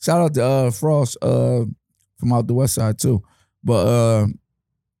shout out to Frost from out the West Side too. But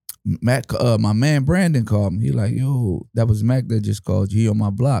Mac, my man Brandon called me. He like, yo, that was Mac that just called you. He on my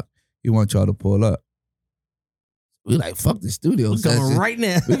block. He want y'all to pull up. We like, fuck the studio We're going right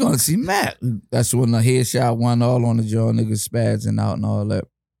now. We're gonna see Mac. That's when the Headshot won all on the jaw, niggas spazzing out and all that.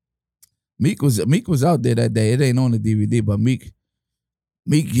 Meek was out there that day. It ain't on the DVD, but Meek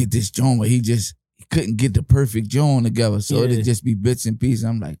get this joint where he couldn't get the perfect joint together. So it'd just be bits and pieces.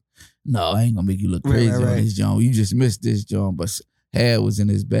 I'm like, no, I ain't gonna make you look crazy on this joint. You just missed this joint. But Had was in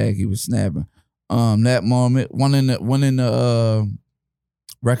his bag. He was snapping. That moment, one in the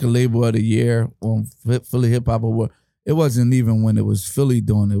record label of the year on Philly Hip Hop Award. It wasn't even when it was Philly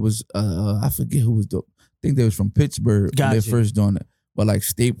doing it. It was I forget who was doing. I think they was from Pittsburgh when they first doing it. But like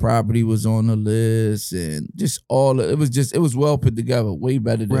State Property was on the list and just it was well put together, way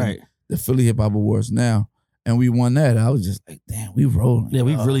better than the Philly Hip Hop Awards now. And we won that. I was just like, damn, we rolling. Yeah,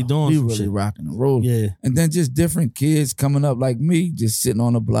 we really doing We some really shit. rocking and rolling. Yeah. And then just different kids coming up like me, just sitting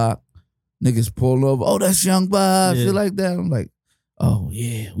on the block. Niggas pull over. Oh, that's Young Bob. Yeah. Shit like that. I'm like, oh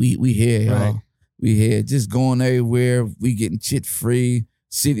yeah, we here, y'all. Right. We here. Just going everywhere. We getting shit free.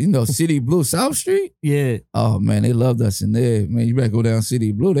 City Blue, South Street. Yeah. Oh man, they loved us in there. Man, you better go down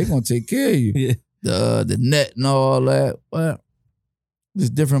City Blue. They gonna take care of you. Yeah. The net and all that. But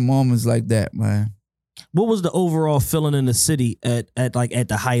just different moments like that, man. What was the overall feeling in the city at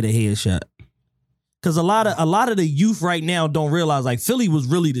the height of Headshot? Because a lot of the youth right now don't realize like Philly was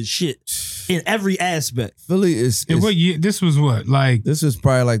really the shit in every aspect. Philly is And what year? This was what? Like, this was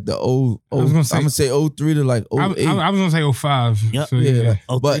probably like the old. I was gonna say- I'm gonna say 03 to like 08. I was gonna say 05. Yep. So, Yeah, yeah. like-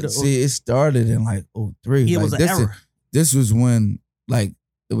 03 but to see, it started in like 03. Yeah, it Like, was an this era. This was when like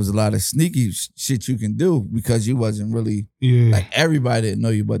there was a lot of sneaky shit you can do because you wasn't really Yeah. like everybody didn't know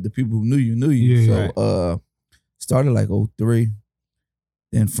you, but the people who knew you knew you. Yeah, So started like 03.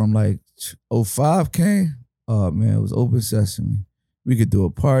 Then from like 05 came, oh man, it was open sesame. We could do a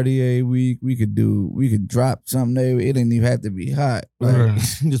party every week. We could drop something every week. It didn't even have to be hot. Like, Right.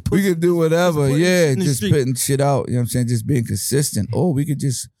 Just put we could do whatever. putting Yeah, shit in the just street. putting shit out. You know what I'm saying? Just being consistent. Oh, we could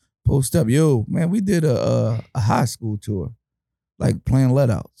just post up. Yo, man, we did a high school tour, like playing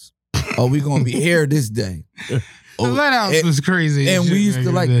letouts. Oh, we gonna be here this day. The Oh, letouts and- was crazy. and shit we used back to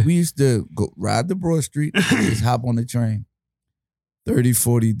in like the day. we used to go ride the Broad Street, just hop on the train, 30,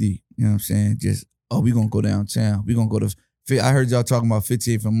 40 deep. You know what I'm saying? Just we gonna go downtown. We gonna go to. I heard y'all talking about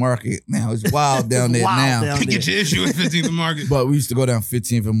 15th and Market. Now it's wild down there Wild now. down Get your issue at 15th Market. But we used to go down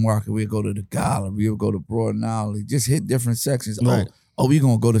 15th and Market. We'd go to the Gallery. We would go to Broad and Alley. Just hit different sections. Right. Oh, we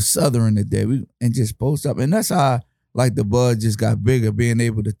gonna go to Southern today. And just post up. And that's how like the buzz just got bigger, being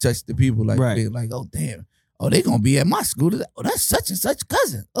able to touch the people. Like, Right. being like, oh damn. Oh, they gonna be at my school today. Oh, that's such and such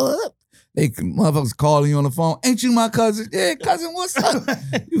cousin. Oh, They motherfuckers calling you on the phone. Ain't you my cousin? Yeah, cousin, what's up?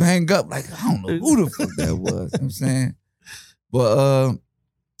 You hang up like, I don't know who the fuck that was. You know what I'm saying? But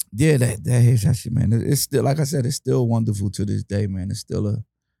yeah, that headshot shit, man. It's still, like I said, it's still wonderful to this day, man. It's still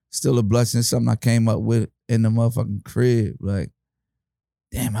a blessing. It's something I came up with in the motherfucking crib. Like,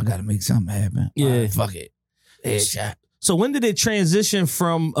 damn, I gotta make something happen. Yeah. Right, fuck it. Headshot. So when did it transition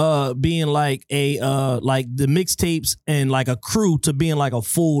from being like a like the mixtapes and like a crew to being like a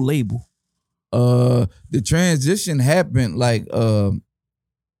full label? The transition happened like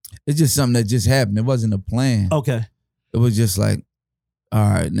it's just something that just happened. It wasn't a plan. Okay. It was just like, all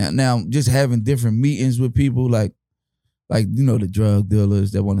right, now just having different meetings with people like you know the drug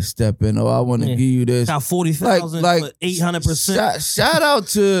dealers that want to step in. Oh, I want to give you this. Got 40,000 like for 800%.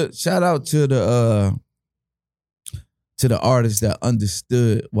 Shout out to the artists that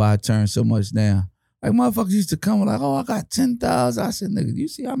understood why I turned so much down. Like motherfuckers used to come like, oh, I got 10,000. I said, nigga, you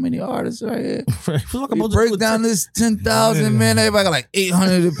see how many artists right here? We break down this 10,000, man. Everybody got like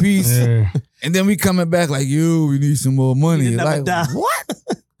 800 a piece, and then we coming back like, yo, we need some more money. Like what?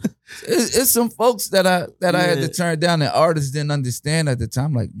 It's some folks that I had to turn down that artists didn't understand at the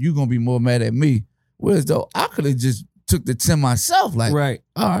time. Like, you gonna be more mad at me. Whereas though I could have just took the 10 myself. Like, right.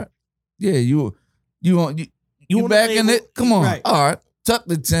 All right. Yeah, you back in it? Come on. Right. All right. Tuck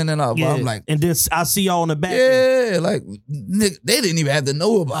the 10 and up. Yeah. I'm like, and then I see y'all on the back. Yeah, like nigga, they didn't even have to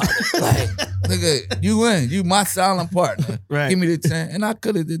know about it. Like, nigga, you win. You my silent partner. Right. Give me the 10. And I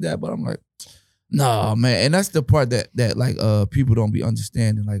could have did that, but I'm like, nah, man. And that's the part that like people don't be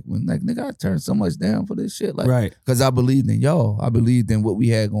understanding. Like when like nigga, I turned so much down for this shit. Like, right. Cause I believed in y'all. I believed in what we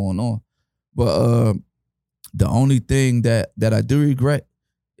had going on. But the only thing that I do regret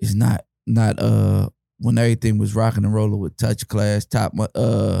is not when everything was rocking and rolling with Touch Class,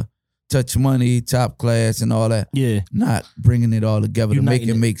 Touch Money, Top Class, and all that. Yeah. Not bringing it all together to make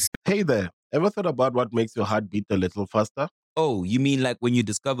it make sense. Hey there. Ever thought about what makes your heart beat a little faster? Oh, you mean like when you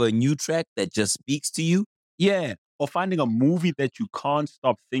discover a new track that just speaks to you? Yeah. Or finding a movie that you can't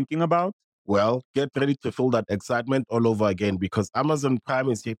stop thinking about? Well, get ready to feel that excitement all over again because Amazon Prime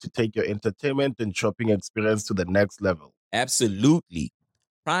is here to take your entertainment and shopping experience to the next level. Absolutely.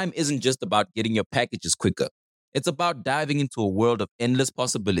 Prime isn't just about getting your packages quicker. It's about diving into a world of endless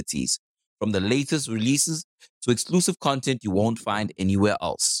possibilities, from the latest releases to exclusive content you won't find anywhere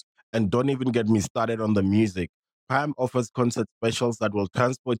else. And don't even get me started on the music. Prime offers concert specials that will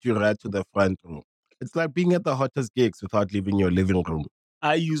transport you right to the front row. It's like being at the hottest gigs without leaving your living room.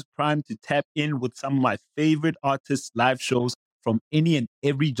 I use Prime to tap in with some of my favorite artists' live shows from any and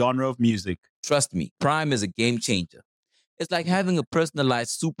every genre of music. Trust me, Prime is a game changer. It's like having a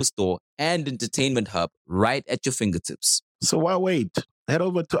personalized superstore and entertainment hub right at your fingertips. So why wait? Head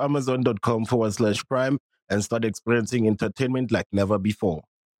over to amazon.com/Prime and start experiencing entertainment like never before.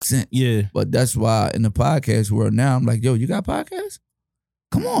 Yeah. But that's why in the podcast world now, I'm like, yo, you got podcasts?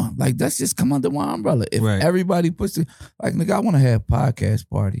 Come on. Like, that's just come under one umbrella. If everybody puts it, like, nigga, I want to have podcast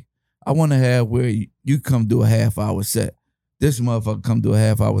party. I want to have where you come do a half-hour set. This motherfucker come do a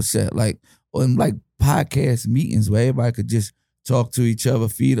half-hour set. Like, on like podcast meetings where everybody could just talk to each other,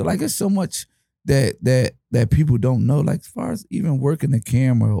 feed it. Like, there's so much that people don't know. Like, as far as even working the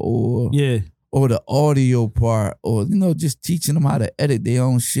camera or the audio part, or just teaching them how to edit their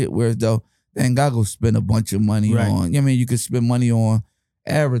own shit. Whereas though they ain't gotta go spend a bunch of money on. I mean, you could spend money on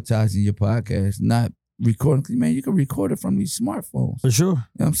advertising your podcast, not recording. Man, you can record it from these smartphones. For sure. You know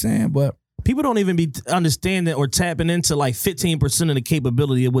what I'm saying? But people don't even be understanding or tapping into like 15% of the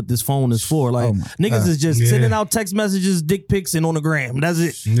capability of what this phone is for. Like niggas is just sending out text messages, dick pics, and on the gram. That's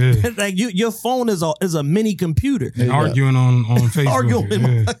it. Yeah. Like your phone is a mini computer. And arguing on Facebook.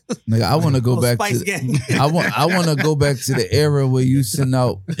 Arguing. Nigga, I want to go back to I want to go back to the era where you send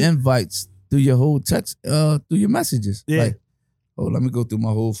out invites through your whole text, through your messages. Yeah. Like, let me go through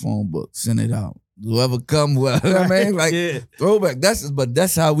my whole phone book, send it out. Whoever come, well, I mean, like throwback.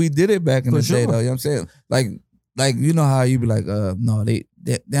 That's how we did it back in the day, though. You know what I'm saying? Like you know how you be like, no, they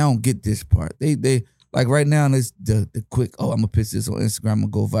don't get this part. They like right now it's the quick. Oh, I'm gonna pitch this on Instagram, I'm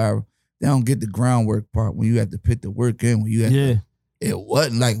gonna go viral. They don't get the groundwork part when you have to put the work in. When you have to, it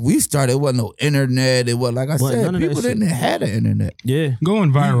wasn't like we started. It wasn't no internet. It was like I said, people didn't have the internet. Yeah,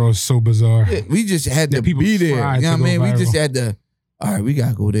 going viral is so bizarre. We just had to be there. You know what I mean? We just had to. All right, we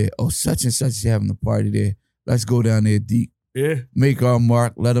gotta go there. Oh, such and such is having a party there. Let's go down there deep. Yeah. Make our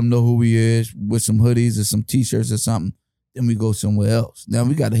mark. Let them know who he is with some hoodies or some t-shirts or something. Then we go somewhere else. Now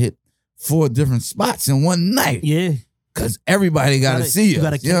we gotta hit 4 different spots in one night. Yeah. Cause everybody gotta see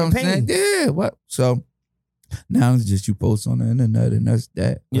us. You know what I'm saying? Yeah. What? So now it's just you post on the internet and that's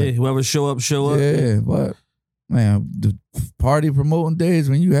that. Yeah. Whoever show up. Yeah. But Man, the party promoting days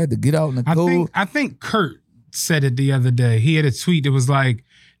when you had to get out in the cold. I think Kurt said it the other day. He had a tweet that was like,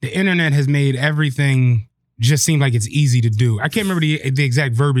 the internet has made everything just seem like it's easy to do. I can't remember the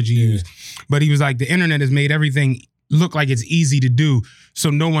exact verbiage he used, but he was like, the internet has made everything look like it's easy to do, so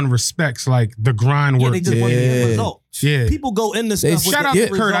no one respects like the grind work. They just want to get a result. Yeah. People go into stuff. Shout out to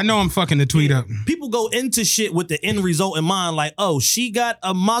Kurt. I know I'm fucking the tweet up. People go into shit with the end result in mind, like, oh, she got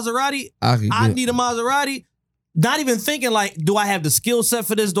a Maserati. I need a Maserati. Not even thinking like, do I have the skill set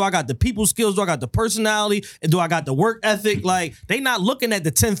for this? Do I got the people skills? Do I got the personality? And do I got the work ethic? Like, they not looking at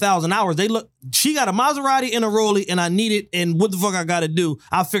the 10,000 hours. They look, she got a Maserati and a Rollie and I need it. And what the fuck I got to do?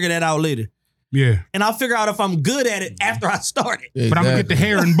 I'll figure that out later. Yeah. And I'll figure out if I'm good at it after I start it. Exactly. But I'm going to get the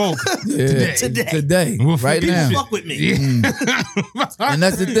hair in bulk today. We'll right now. Fuck with me. Yeah. And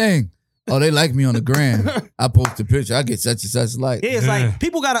that's the thing. Oh, they like me on the gram. I post a picture. I get such and such like. Yeah, it's like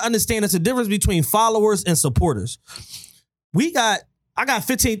people got to understand it's a difference between followers and supporters. I got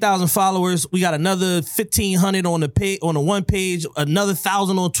 15,000 followers. We got another 1,500 on the page, on the one page, another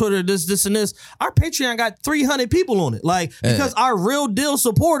 1,000 on Twitter, this and this. Our Patreon got 300 people on it. Like, because our real deal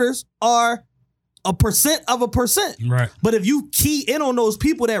supporters are 1% of 1%. Right. But if you key in on those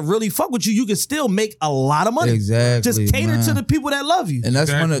people that really fuck with you, you can still make a lot of money. Exactly. Just cater man. to the people that love you. And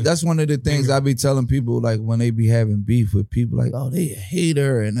that's one of the things I be telling people, like when they be having beef with people, like, oh, they a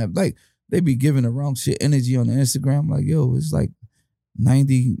hater, and like they be giving the wrong shit energy on the Instagram. Like, yo, it's like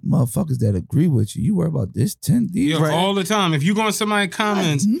 90 motherfuckers that agree with you. You worry about this 10 these Yo, all the time. If you go on somebody's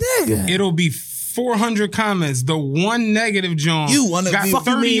comments, nigga, it'll be 400 comments. The one negative John you want to got be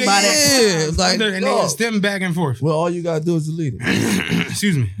 38 by that. Like, and they just them back and forth. Well, all you gotta do is delete it.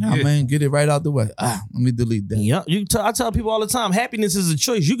 Excuse me. Nah, man, get it right out the way. Let me delete that. Yeah, I tell people all the time, happiness is a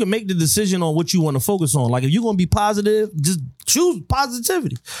choice. You can make the decision on what you want to focus on. Like if you're gonna be positive, just choose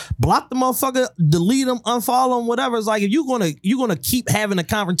positivity. Block the motherfucker, delete them, unfollow them, whatever. It's like if you're gonna keep having a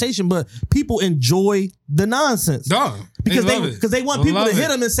confrontation, but people enjoy the nonsense. Dog. Because they want people to hit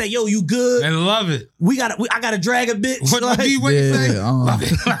them and say, yo, you good? They love it. I gotta drag a bitch. What like, you say? Love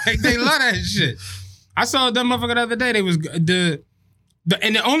it. Like they love that shit. I saw that motherfucker the other day. They was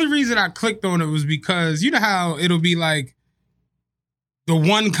and the only reason I clicked on it was because you know how it'll be like the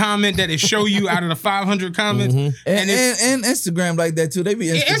one comment that it show you out of the 500 comments. Mm-hmm. And Instagram like that too. They be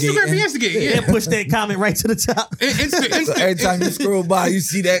instigating. Instagram be instigating. Yeah. And push that comment right to the top. So every time you scroll by, you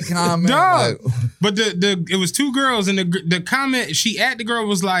see that comment. Dog. Like, but it was two girls, and the comment she at the girl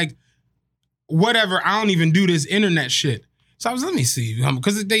was like, whatever, I don't even do this internet shit. So I was, let me see,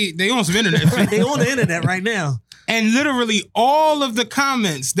 because they on some internet shit. They on the internet right now. And literally all of the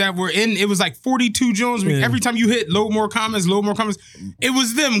comments that were in, it was like 42 Jones. Yeah. Every time you hit load more comments, it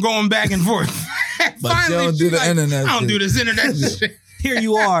was them going back and forth. But finally, you don't do the internet I don't do this internet shit. Here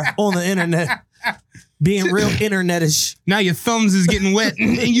you are on the internet. Being real internetish. Now your thumbs is getting wet,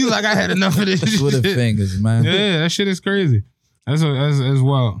 and you like, I had enough of this shit. Twitter fingers, man. Yeah, that shit is crazy. That's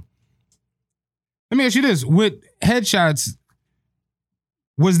wild. Let me ask you this: with headshots,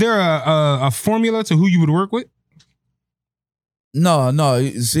 was there a formula to who you would work with?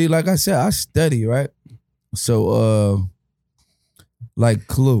 No. See, like I said, I study, right? So, like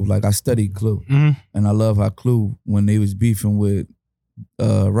Clue, like I studied Clue, and I love how Clue, when they was beefing with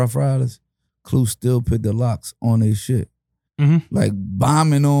Rough Riders, Clue still put the locks on their shit. Like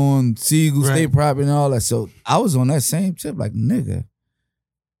bombing on Siegel State Property and all that. So I was on that same tip, like, nigga,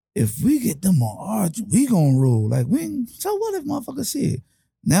 if we get them on ours, we gonna rule. Like, so what if motherfuckers see it?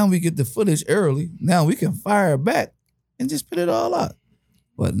 Now we get the footage early. Now we can fire back and just put it all out.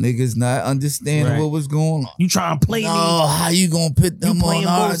 But niggas not understanding what was going on. You trying to play me? Oh, how you gonna put them on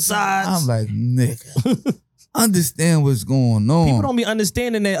both sides? I'm like, nigga. Understand what's going on. People don't be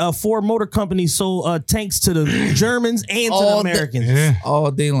understanding that Ford Motor Company sold tanks to the Germans and to the Americans all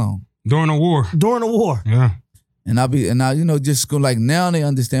day long during the war. Yeah, and I just go like now they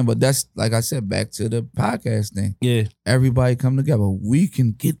understand. But that's like I said, back to the podcast thing. Yeah, everybody come together. We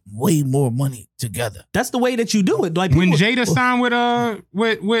can get way more money together. That's the way that you do it. Like when Jada signed with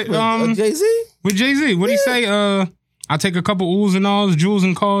Jay-Z. With Jay-Z, what do you say? I take a couple oohs and ahs, jewels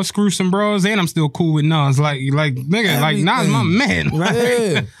and calls, screw some bras, and I'm still cool with Nas. Like nigga, like Nas my man.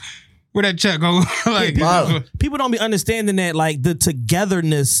 Right? Where that check go? Like people don't be understanding that like the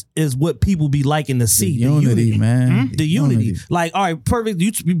togetherness is what people be liking to see. The unity, man. The unity. Like, all right, perfect.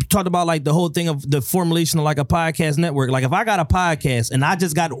 You talked about like the whole thing of the formulation of like a podcast network. Like if I got a podcast and I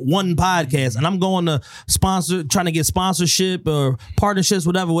just got one podcast and I'm going to trying to get sponsorship or partnerships,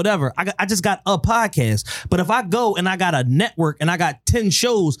 whatever. I just got a podcast. But if I go and I got a network and I got 10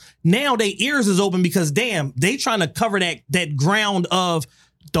 shows, now their ears is open because damn, they trying to cover that ground of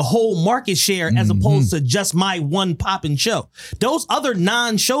the whole market share as opposed to just my one popping show. Those other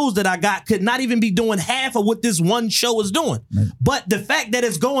 9 shows that I got could not even be doing half of what this one show is doing. But the fact that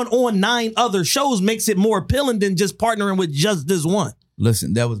it's going on 9 other shows makes it more appealing than just partnering with just this one.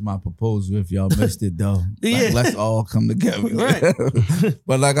 Listen, that was my proposal. If y'all missed it, though, let's all come together. Right.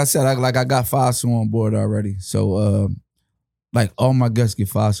 But like I said, I got Fossil on board already. So, like all my guests get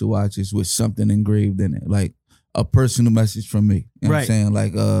Fossil watches with something engraved in it, like a personal message from me. You know what I'm saying?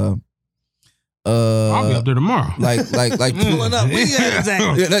 Like, I'll be up there tomorrow. Like Pulling up.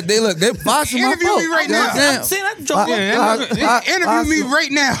 Exactly. They Fossil my Interview me right now. I'm saying that joke. Interview me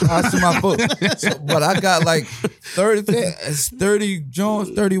right now. Fossil my foot. So, but I got like 30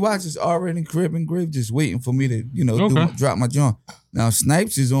 Jones, 30 watches already in crib engraved, just waiting for me to, drop my joint. Now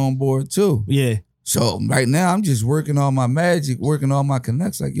Snipes is on board too. Yeah. So right now I'm just working on my magic, working on my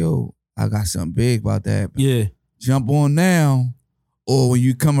connects. Like, yo, I got something big about that. Yeah. Jump on now, or when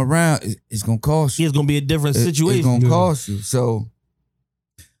you come around, it's gonna cost you. It's gonna be a different situation. It's gonna cost you. So,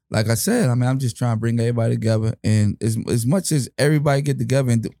 like I said, I mean, I'm just trying to bring everybody together, and as much as everybody get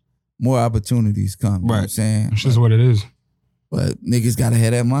together, and more opportunities come. You know what I'm saying? That's just what it is. But niggas gotta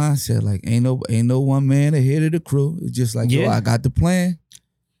have that mindset. Like, ain't no one man ahead of the crew. It's just like, yo, I got the plan.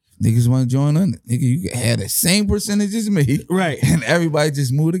 Niggas want to join on it. Nigga, you can have the same percentage as me. Right. And everybody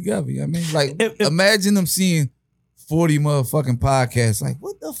just move together. You know what I mean? Like, imagine them seeing 40 motherfucking podcasts. Like,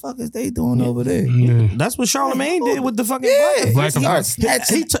 what the fuck is they doing over there? Yeah. That's what Charlamagne did with the fucking Black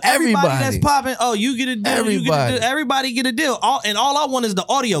he took everybody that's popping. Oh, you get a deal. Everybody get a deal. All I want is the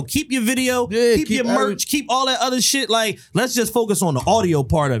audio. Keep your video. Keep your merch. Keep all that other shit. Like, let's just focus on the audio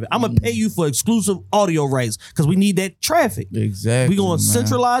part of it. I'm gonna pay you for exclusive audio rights because we need that traffic. Exactly. We gonna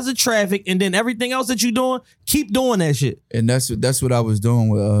centralize the traffic, and then everything else that you doing, keep doing that shit. And that's what I was doing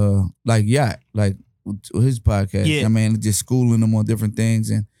with his podcast. Yeah. I mean, just schooling him on different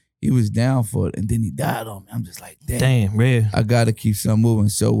things, and he was down for it. And then he died on me. I'm just like, damn, man. I gotta keep something moving.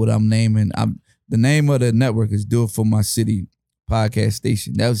 So what I'm naming, the name of the network is Do It For My City Podcast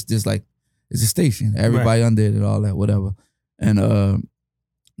Station. That was just like, it's a station. Everybody under it and all that, whatever. And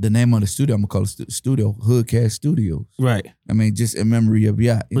the name of the studio, I'm gonna call it Studio Hoodcast Studios. Right. I mean, just in memory of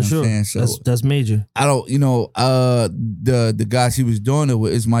Yacht. You know For what I'm saying? sure. So That's major. I don't, the guys he was doing it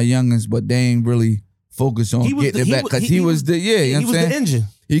with is my youngins, but they ain't really focused on getting it back because he was the engine.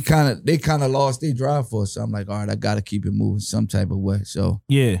 They kind of lost their drive for us. So I'm like, all right, I gotta keep it moving some type of way. So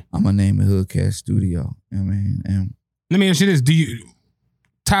yeah, I'm gonna name it Hoodcast Studio. I mean, and let me ask you this: do you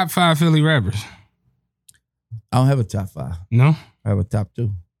top 5 Philly rappers? I don't have a top 5. No, I have a top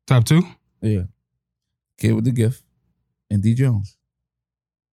 2. Top 2? Yeah, Kid with the Gift and D Jones.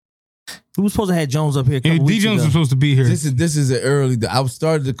 We was supposed to have Jones up here. D Jones was supposed to be here. This is an early. I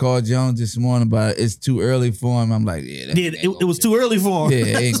started to call Jones this morning, but it's too early for him. I'm like, it was too early for him.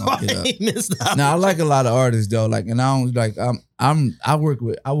 Yeah, ain't gonna get up. Now I like a lot of artists though. Like, and I don't like. I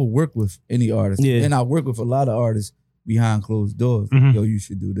will work with any artist. Yeah. And I work with a lot of artists behind closed doors. Mhm. Yo, you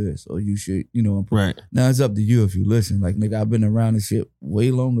should do this, or you should, Right. Now it's up to you if you listen. Like, nigga, I've been around this shit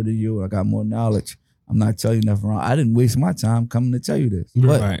way longer than you. I got more knowledge. I'm not telling you nothing wrong. I didn't waste my time coming to tell you this.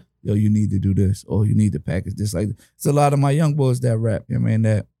 But Right. yo, you need to do this, or you need to package this. Like, it's a lot of my young boys that rap. You know what I mean?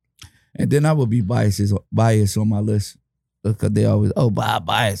 That, and then I would be biased on my list because they always,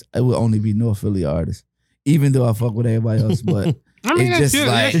 bias. It would only be North Philly artists, even though I fuck with everybody else. But I mean, it's that's just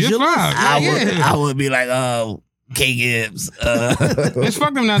like your vibe. I would be like, oh, K Gibbs, It's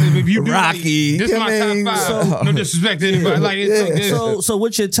fuck them now. If you do Rocky. this is my top 5. No disrespect to anybody. Like, it's like this. So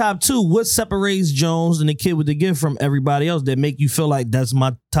what's your top 2? What separates Jones and the Kid with the Gift from everybody else that make you feel like that's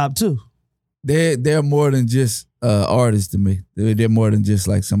my top 2? They're more than just artists to me. They're more than just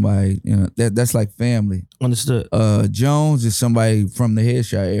like somebody, that's like family. Understood. Jones is somebody from the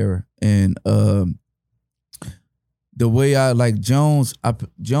Headshot era, and the way I like Jones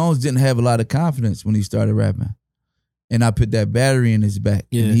didn't have a lot of confidence when he started rapping, and I put that battery in his back,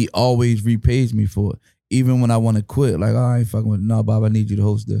 and he always repays me for it. Even when I want to quit, like, I ain't fucking with it. No, Bob, I need you to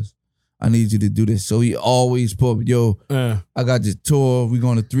host this. I need you to do this. So he always put me, I got this tour. We're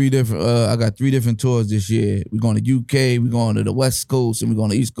going to 3 different, I got 3 different tours this year. We're going to UK, we're going to the West Coast, and we're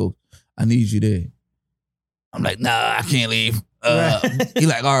going to East Coast. I need you there. I'm like, nah, I can't leave. He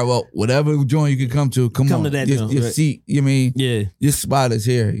like, all right, well, whatever joint you can come to, come on. To that your seat, you know what I mean? Yeah. Your spot is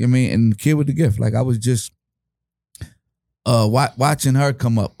here, you know what I mean? And the Kid with the Gift, like, I was just watching her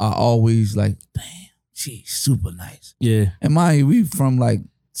come up. I always like, damn, she's super nice. Yeah. And mind you, we from like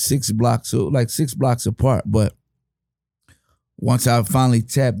 6 blocks apart, but once I finally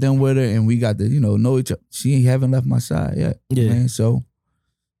tapped in with her and we got to, know each other, she haven't left my side yet. Yeah. Man, so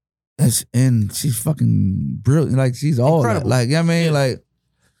and she's fucking brilliant. Like, she's all that. Like, you know what I mean? Like,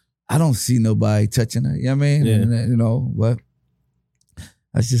 I don't see nobody touching her. You know what I mean? Yeah. And, you know, but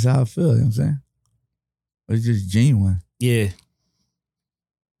that's just how I feel. You know what I'm saying? It's just genuine. Yeah.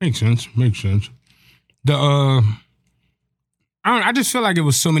 Makes sense. I just feel like it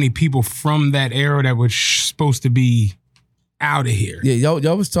was so many people from that era that were supposed to be out of here. Yeah,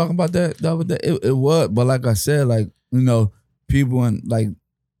 y'all was talking about that. It was, but like I said, like, you know, people and like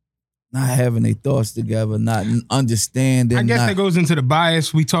not having their thoughts together, not understanding. I guess that goes into the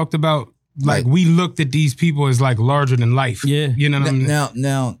bias we talked about. Like we looked at these people as like larger than life. Yeah. You know what I mean?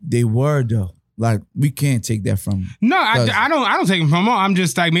 Now they were though. Like we can't take that from them. No, I don't take them from them. I'm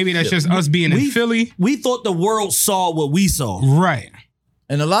just like, maybe that's just us being in Philly. We thought the world saw what we saw. Right.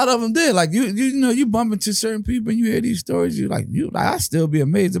 And a lot of them did. Like you know, you bump into certain people and you hear these stories. You like I still be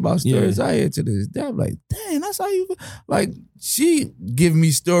amazed about stories I hear to this day. I'm like, dang, that's how you like. She give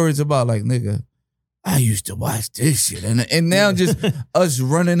me stories about like, nigga, I used to watch this shit, and now just us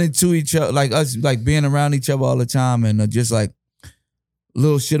running into each other, like us like being around each other all the time, and just like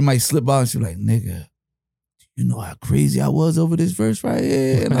little shit might slip out, and she's like, nigga, you know how crazy I was over this verse right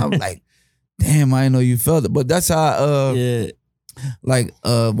here, and I'm like, damn, I didn't know you felt it, but that's how like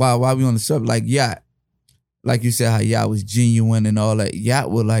while we on the subject, like Yacht, like you said, how Yacht was genuine and all that. Yacht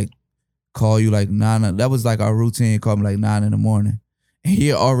would like call you like 9. That was like our routine. Call me like 9 in the morning, and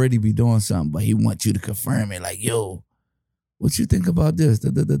he'd already be doing something, but he wants you to confirm it. Like, yo, what you think about this?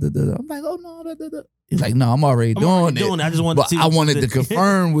 I'm like, oh no. He's like, no, I'm already doing it. I just wanted to see I wanted to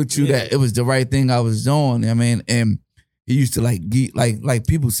confirm with you that it was the right thing I was doing. I mean, and he used to like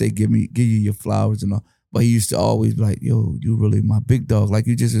people say, give you your flowers and all. But he used to always be like, yo, you really my big dog. Like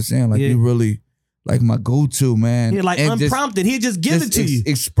you just were saying, like you really like my go-to, man. Yeah, like and unprompted. He'd just give it to you.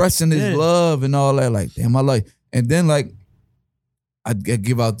 Expressing his love and all that. Like, damn, I like. And then like, I'd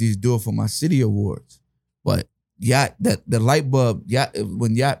give out these Do It For My City awards. But Yacht, the light bulb, Yacht,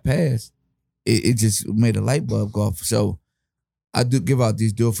 when Yacht passed, it just made a light bulb go off. So I do give out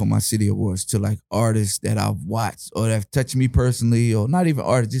these Do It For My City awards to like artists that I've watched or that have touched me personally, or not even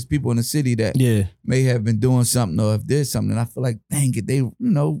artists, just people in the city that may have been doing something or if did something. And I feel like, dang it, they, you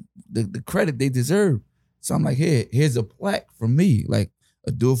know, the credit they deserve. So I'm like, here's a plaque from me, like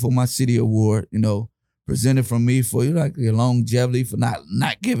a Do It For My City award, you know, presented from me for you, like your longevity, for not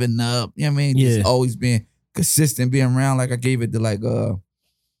giving up. You know what I mean? Just always being consistent, being around. Like I gave it to like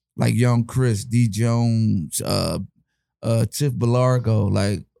Young Chris, D Jones, Tiff Belargo,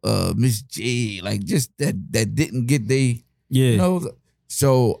 like Miss J, like just that didn't get you know.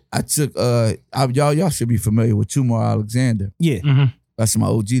 So I took y'all should be familiar with Tumor Alexander. Yeah. Mm-hmm. That's my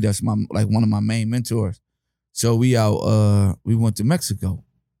OG. That's my like one of my main mentors. So we went to Mexico,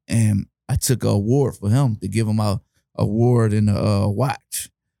 and I took an award for him to give him a award in a watch.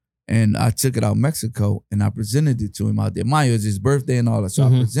 And I took it out Mexico and I presented it to him out there. Mind you, it was his birthday and all that. So I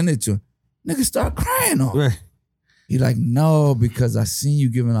presented it to him. Nigga start crying on me. Right. He like, no, because I seen you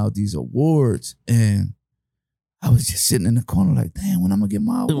giving out these awards. And I was just sitting in the corner like, damn, when I'm gonna get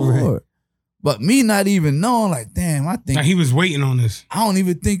my award? Right. But me not even knowing, like, damn, I think. Like he was waiting on this. I don't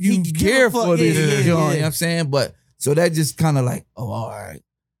even think you care for this. You know what I'm saying? But so that just kind of like, oh, all right.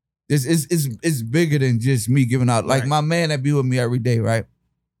 It's bigger than just me giving out. Like my man that be with me every day, right?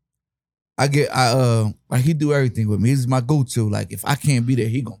 Like he do everything with me. He's my go-to. Like if I can't be there,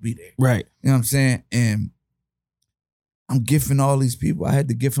 he gonna be there. Right. You know what I'm saying? And I'm gifting all these people. I had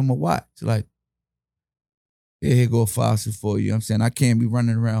to give him a watch. Like, here go a fossil for you. You know what I'm saying? I can't be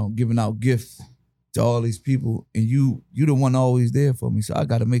running around giving out gifts to all these people. And you the one always there for me. So I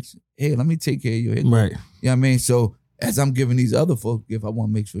gotta make sure, hey, let me take care of you. Right. You know what I mean? So as I'm giving these other folks gifts, I want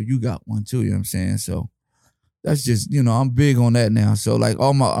to make sure you got one too. You know what I'm saying? So that's just, you know, I'm big on that now. So like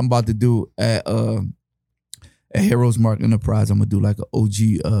I'm about to do at Heroes Mark Enterprise, I'm gonna do like an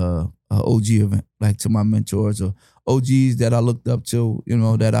OG event, like to my mentors or OGs that I looked up to, you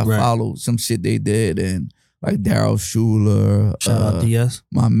know, that I followed some shit they did, and like Daryl Schuler. Shout out to Yes.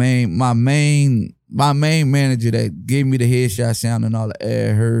 My main manager that gave me the headshot sound and all the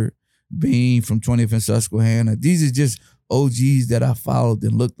air, her Bean from 20th and Susquehanna. These are just OGs that I followed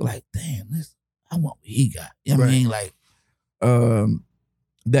and looked like, damn, I want what he got. You know what I mean? Like,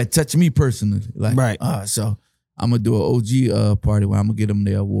 that touched me personally. Like, so I'm gonna do an OG party where I'm gonna get them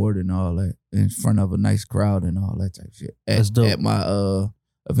their award and all that in front of a nice crowd and all that type of shit. That's dope. At my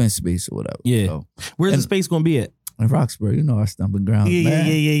event space or whatever. Yeah. So, where's the space gonna be at? In Roxbury, you know our stomping ground. Yeah.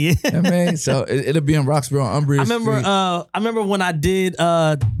 You know what I mean? So it'll be in Roxbury on Umbria Street. I remember when I did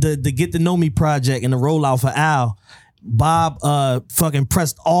the Get to Know Me project and the rollout for Al. Bob fucking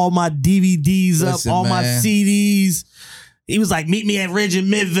pressed all my DVDs up, all my CDs. He was like, meet me at Ridge and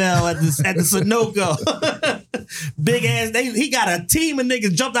Midvale at the Sunoco. Big ass. He got a team of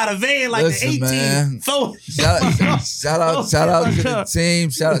niggas jumped out of van like Listen, the 18. man. Shout out to the team.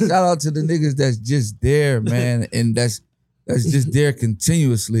 Shout out to the niggas that's just there, man, and that's just there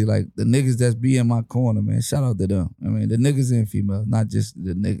continuously. Like the niggas that's be in my corner, man. Shout out to them. I mean, the niggas and females, not just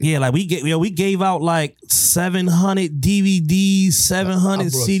the niggas. Yeah, like we gave out like 700 DVDs,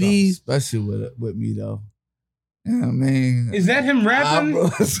 700 CDs. Special with me though. Yeah, I mean, Is that him rapping? Get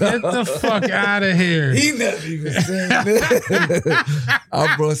the fuck out of here. He never even saying that.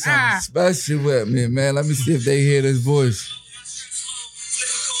 I brought something special with me, man. Let me see if they hear this voice.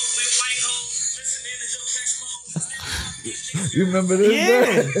 You remember this?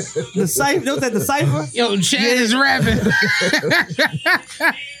 Yeah. The cipher. Was that the cipher? Yo, Chad is rapping.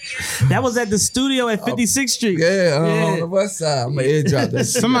 That was at the studio at 56th Street. Yeah, on the west side. I'm gonna airdrop that.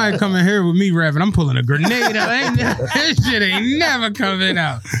 Somebody come in here with me rapping. I'm pulling a grenade out. This shit ain't never coming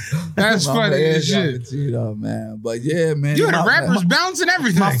out. That's funny as shit. To you though, man. But yeah, man. You and the rappers bouncing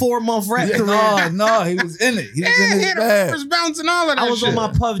everything. My 4-month rap career. No, he was in it. He was in his the bag. rappers bouncing all of that I was shit. on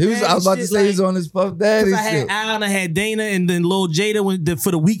my Puff Daddy I was about to say he was on his Puff Daddy I had shit. Al and I had Dana and then Lil Jada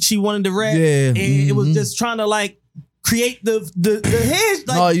for the week she wanted to rap. Yeah. And it was just trying to like create the heads,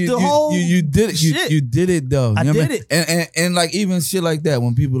 like you did it. shit. You did it though. I You know what did mean? And like even shit like that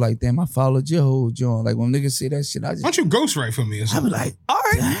when people like, damn, I followed your whole joint. Like when niggas say that shit, I Why don't you ghostwrite for me or be something? like, all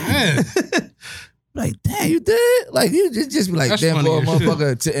right. Yeah. like, damn, you did it? Like you just be like, That's damn, funny for a as shit.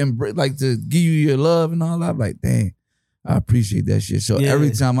 motherfucker to embrace, like to give you your love and all that. I'm like, dang, I appreciate that shit. So Yeah. every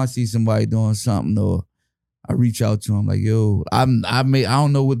time I see somebody doing something or I reach out to them like, yo, I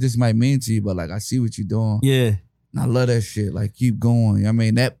don't know what this might mean to you, but like I see what you're doing. Yeah. And I love that shit. Like, keep going. I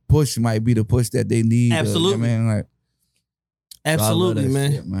mean, that push might be the push that they need. Absolutely. I mean, like, Absolutely, so I love that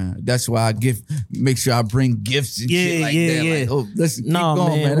man. shit, man. That's why I make sure I bring gifts and shit like that. Yeah. Like, oh, listen, keep No,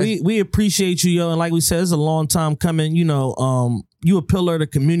 going, man. we appreciate you, yo. And like we said, it's a long time coming. You know, you a pillar of the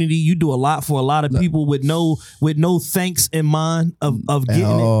community. You do a lot for a lot of people with no thanks in mind of getting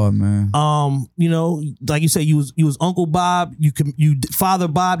it. Man. You know, like you said, you was Uncle Bob, you Father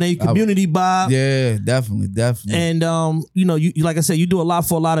Bob, now you Community Bob. Yeah, definitely. And you know, you like I said, you do a lot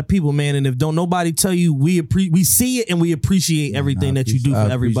for a lot of people, man. And if don't nobody tell you, we see it and we appreciate everything that you do for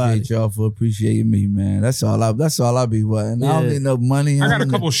everybody. I appreciate y'all for appreciating me, man. That's all I be wanting. I don't need no money. I got a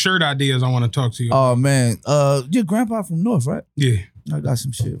couple shirt ideas I want to talk to you about. Oh man, your grandpa from North, right? Yeah. I got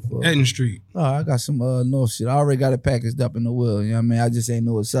some shit for Etten Street. Oh, I got some North shit. I already got it packaged up in the wheel. You know what I mean? I just ain't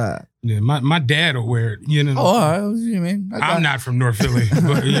know what side. Yeah, my dad will wear it. You know. Oh, all right. What do you mean? I'm not from North Philly,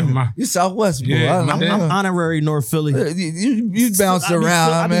 but yeah, you Southwest, boy. Yeah, I'm honorary North Philly. You bounce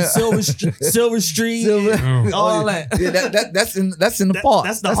around. I mean, Silver Street, all that. Yeah, that's in the park.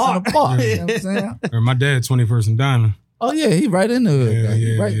 That's the heart. In the park. You know what I'm saying? Or my dad, 21st and Diamond. Oh yeah, he right in the hood.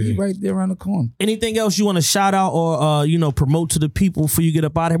 Yeah, He right there around the corner. Anything else you want to shout out or promote to the people before you get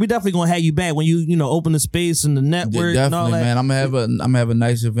up out of here? We definitely gonna have you back when you open the space and the network. Yeah, and all definitely, that. man. I'm gonna have a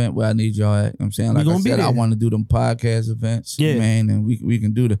nice event where I need y'all at. You know what I'm saying, like I said, I want to do them podcast events, man, and we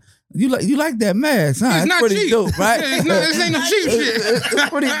can do the. You like that mask, huh? It's not pretty cheap. dope, right? This ain't no cheap shit. It's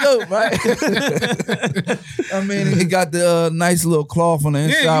pretty dope, right? I mean, it got the nice little cloth on the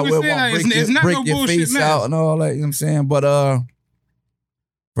inside where it won't break your face out and all that. You know what I'm saying? But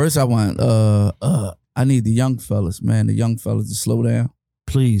first I want I need the young fellas, man. The young fellas to slow down.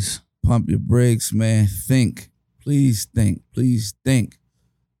 Please. Pump your brakes, man. Think. Please think.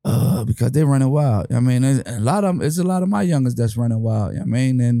 Because they're running wild. I mean, there's a lot of my youngest that's running wild. I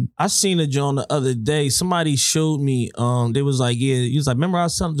mean, and I seen a John the other day. Somebody showed me. They was like, yeah. He was like, remember I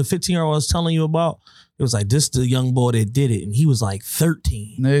was telling the 15-year-old I was telling you about. It was like this the young boy that did it, and he was like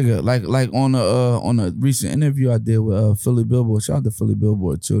 13. Nigga, like on a recent interview I did with Philly Billboard. Shout out to Philly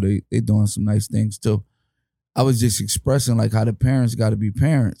Billboard too. They doing some nice things too. I was just expressing like how the parents got to be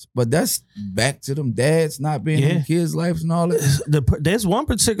parents, but that's back to them dads not being in kids' lives and all that. There's one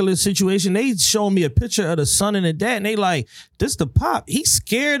particular situation. They showed me a picture of the son and the dad, and they like, this the pop. He's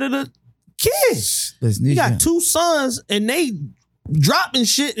scared of the kids. Listen, he got two sons, and they dropping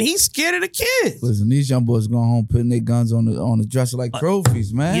shit, and he's scared of the kids. Listen, these young boys going home putting their guns on the dresser like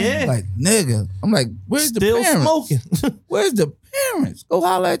trophies, man. Yeah, like nigga. I'm like, where's the parents? Still smoking. Where's the parents? Go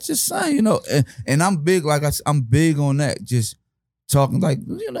holler at your son, you know. And I'm big, like I'm big on that. Just talking like,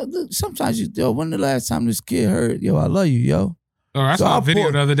 you know, sometimes when the last time this kid heard, yo, I love you, yo. Oh, I saw a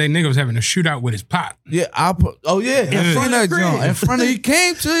video the other day. Nigga was having a shootout with his pop. Yeah, in front of John. In front of he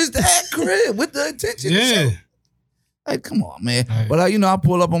came to his dad crib with the attention. Yeah. Like, come on, man. Right. But I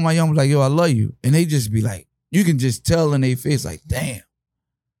pull up on my young, like, yo, I love you. And they just be like, you can just tell in their face, like, damn,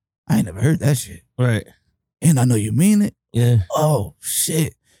 I ain't never heard that shit. Right. And I know you mean it. Yeah. Oh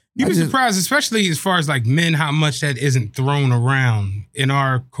shit. You'd be surprised, especially as far as like men, how much that isn't thrown around in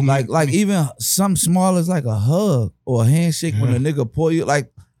our community. Like even something small as like a hug or a handshake when a nigga pull you.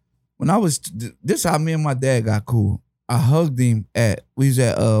 Like when I was, this how me and my dad got cool. I hugged him we was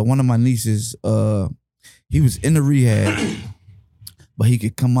at one of my nieces. He was in the rehab, but he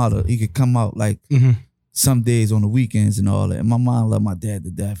could come out like some days on the weekends and all that. And my mom loved my dad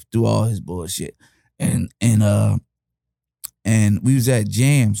to death through all his bullshit. And we was at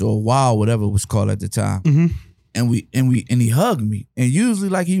Jams or Wow, whatever it was called at the time. And he hugged me. And usually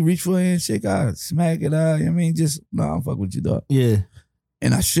like he reached for a handshake, I smack it out. You know what I mean? Just, no, I'm fuck with you, dog. Yeah.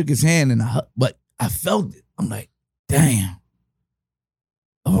 And I shook his hand but I felt it. I'm like, damn.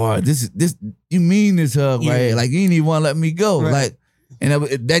 Oh, this you mean this hug, right? Like you didn't even want to let me go. Right. Like, and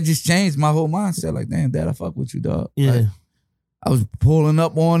that just changed my whole mindset. Like, damn, Dad, I fuck with you, dog. Yeah. Like, I was pulling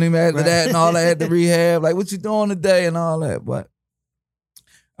up on him after that and all that at the rehab. Like, what you doing today and all that. But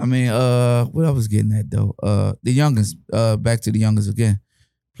I mean, what I was getting at though, the youngest, back to the youngest again.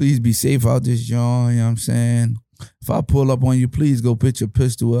 Please be safe out this joint, you know what I'm saying? If I pull up on you, please go put your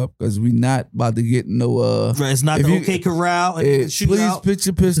pistol up because we not about to get no it's not the OK Corral and shoot please out. put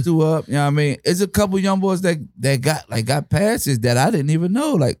your pistol up. You know what I mean? It's a couple young boys that got passes that I didn't even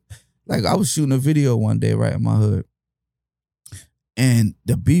know. Like I was shooting a video one day right in my hood. And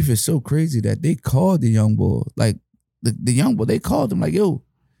the beef is so crazy that they called the young boy. Like the young boy, they called him like, yo,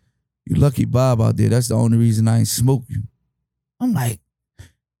 you lucky Bob out there. That's the only reason I ain't smoke you. I'm like,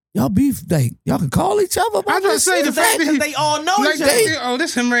 y'all beef, like, y'all can call each other. I was gonna say the fact that they all know like each other. oh,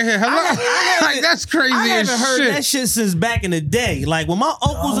 this him right here. Hello. Like that's crazy I as haven't heard shit. that shit since back in the day. Like when my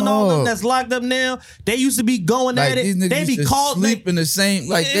uncles and all them that's locked up now, they used to be going Like at it. these niggas They be used to called sleep in the same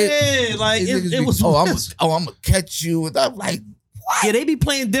like yeah, like these niggas it be, was. I'm gonna catch you. And I'm like, what? Yeah, they be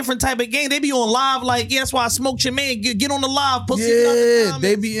playing different type of game. They be on live like, yeah, that's why I smoked your man. Get on the live, pussy. Yeah,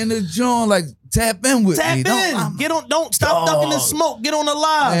 they be in the joint like tap in with Tap me. in. Don't stop ducking the smoke. Get on the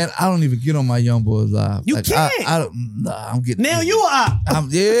live. Man, I don't even get on my young boys live. You like, can't. I'm getting Now you are.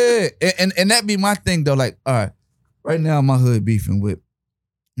 Yeah, and that be my thing though. Like, all right, right now my hood beefing with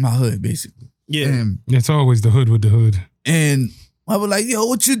my hood basically. Yeah, and it's always the hood with the hood. And I was like, yo,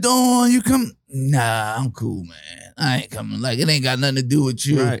 what you doing? You come? Nah, I'm cool, man. I ain't coming. Like, it ain't got nothing to do with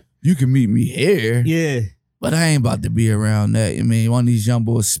you. Right. You can meet me here. Yeah. But I ain't about to be around that. I mean, one of these young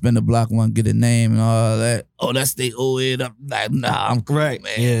boys spin the block, want to get a name and all that. Oh, that's they old head up. Like, nah, I'm cool, man.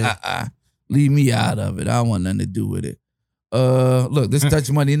 Yeah. Leave me out of it. I don't want nothing to do with it. Look, this Touch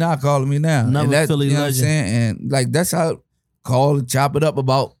Money now calling me now. Another and that, Philly you know legend. what I'm saying? And like, that's how call and chop it up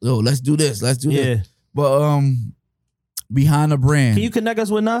about, yo, let's do this. Let's do this. But Behind the Brand. Can you connect us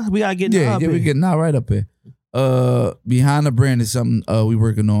with Nah? We gotta get Yeah, Nah. we get Nah right up here. Behind the Brand is something we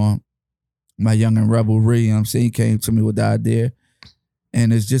working on. My young and rebel Ray, you know what I'm saying, he came to me with the idea.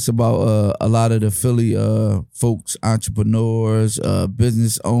 And it's just about a lot of the Philly folks, entrepreneurs,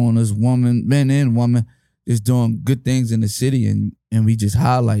 business owners, men and women, just doing good things in the city and we just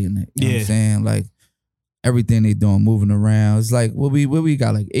highlighting it. You know what I'm saying? Like everything they doing, moving around. It's like what we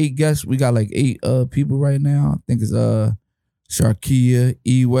got, like 8 guests. We got like 8 people right now. I think it's Sharkia,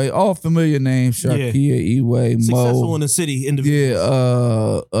 E-Way, all familiar names. Sharkia, E-Way, Mo. Successful in the city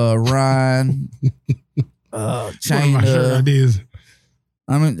individuals. Yeah, Ryan, China. One of my shirt ideas.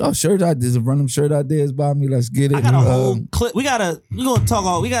 I mean, shirt ideas. Run them shirt ideas by me. Let's get it. I got a whole clip. We gonna talk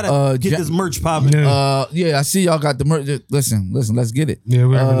all. We gotta get this merch popping. Yeah, I see y'all got the merch. Listen, let's get it. Yeah,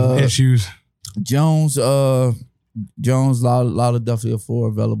 we're having issues. Jones, lot of Duffy 4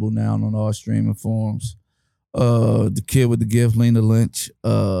 available now on all streaming forums. The Kid with the Gift, Lena Lynch.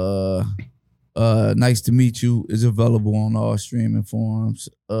 Nice to Meet You is available on all streaming forums.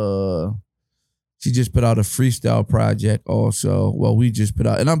 She just put out a freestyle project also. Well, we just put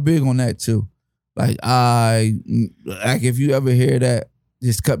out, and I'm big on that too. Like if you ever hear that,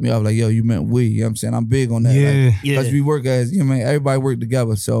 just cut me off like, yo, you meant we. You know what I'm saying? I'm big on that. Yeah. Because we work as, you know, everybody work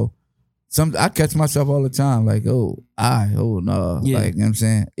together. So I catch myself all the time, like, no. Like, you know what I'm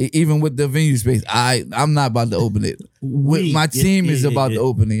saying? Even with the venue space, I'm not about to open it. My team is about to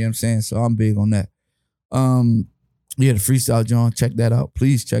open it, you know what I'm saying? So I'm big on that. The freestyle John, check that out.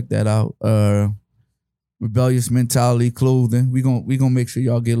 Please check that out. Rebellious Mentality Clothing. We gonna make sure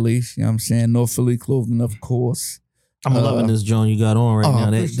y'all get laced, you know what I'm saying? North Philly Clothing, of course. I'm loving this John you got on right now.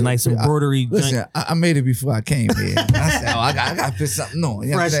 That nice embroidery. Listen, I made it before I came here. I said, I got to put something on.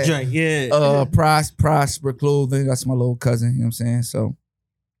 You know Fresh drink, yeah. Prosper Clothing. That's my little cousin. You know what I'm saying? So,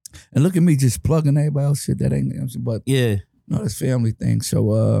 and look at me just plugging everybody else shit that ain't. You know what I'm saying? But yeah, no, it's family thing.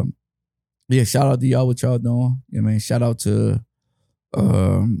 So, shout out to y'all what y'all doing. You know what I mean? Shout out to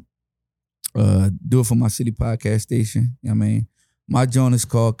Do it for my city podcast station. You know what I mean? My joint is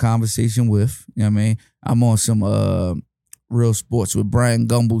called Conversation With. You know what I mean? I'm on some Real Sports with Brian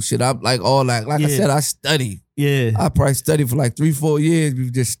Gumble shit. I like all that. Like I said, I study. Yeah. I probably studied for like 3-4 years. We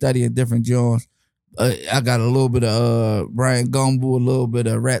just studying different joints. I got a little bit of Brian Gumble, a little bit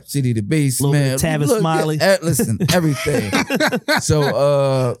of Rap City the Bass, man. Tavis Smiley. Listen, everything.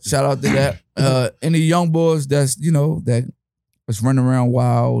 So shout out to that. Any young boys that's, that's running around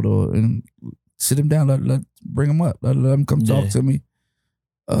wild and sit them down, let bring them up. Let them come talk to me.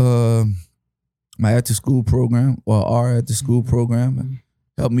 My after school program or our after school program.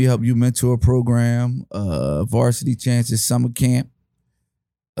 Help Me Help You Mentor program. Varsity Chances Summer Camp.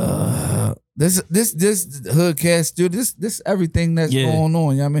 This Hoodcast studio, this everything that's going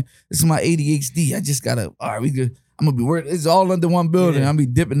on. You know what I mean? This is my ADHD. I just gotta, all right, I'm gonna be working. It's all under one building. I'm gonna be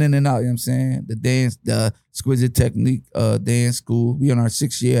dipping in and out, you know what I'm saying? The dance, the Exquisite Technique dance school. We on our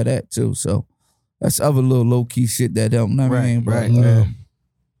 6th year of that too. So that's other little low-key shit that help. You know what I mean?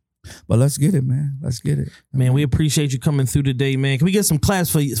 But let's get it, man. Let's get it. Man, we appreciate you coming through today, man. Can we get some claps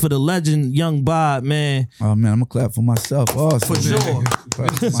for the legend, Young Bob, man? Oh, man, I'm going to clap for myself. Oh, for sure.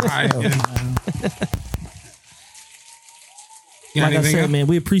 Like I said, man,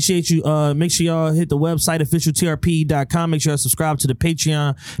 we appreciate you. Make sure y'all hit the website, officialtrp.com. Make sure y'all subscribe to the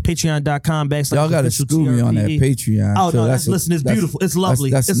Patreon, patreon.com. Y'all got to school me on that Patreon. Oh, no, listen, it's beautiful. It's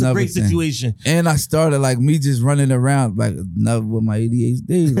lovely. It's a great situation. And I started, like, me just running around, like, not with my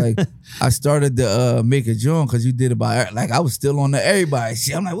ADHD. Like, I started to make a joint because you did it by, like, I was still on the everybody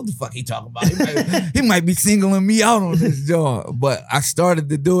shit. I'm like, what the fuck he talking about? He might be singling me out on this joint. But I started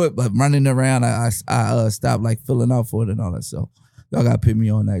to do it, but running around, I stopped, like, filling out for it and all that. So y'all gotta put me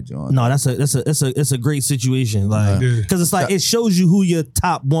on that joint. No, it's a great situation, like, because it's like it shows you who your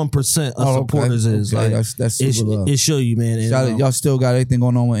top 1% of supporters is. Okay. Like, that's super love. It show you, man. And, y'all still got anything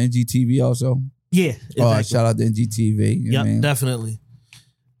going on with NGTV also? Yeah. Exactly. All right, shout out to NGTV. Yep, definitely.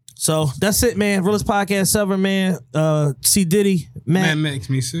 So that's it, man. Realest Podcast ever, man. C Diddy, Matt makes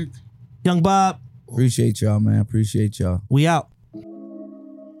me sick. Young Bob. Appreciate y'all, man. Appreciate y'all. We out. The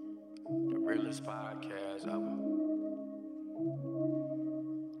realest podcast ever.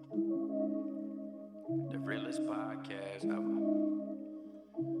 The realest podcast ever.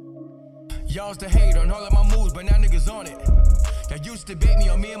 Y'all's the hate on all of my moves, but now niggas on it. Y'all used to bait me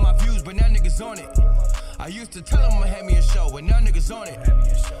on me and my views, but now niggas on it. I used to tell them I'ma have me a show, but now niggas on it.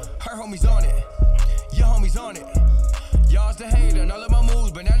 Her homies on it. Your homies on it. Y'all's the hate on all of my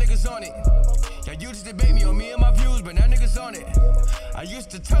moves, but now niggas on it. Y'all used to bait me on me and my views, but now niggas on it. I used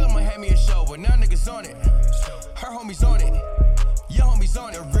to tell them I'ma have me a show, but now niggas on it. Her homies on it. Your homies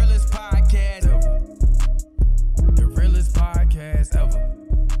on it. The realest podcast ever. The realest podcast ever.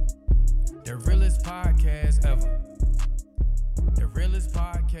 The realest podcast ever. The realest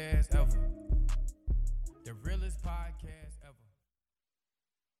podcast ever. The realest podcast ever.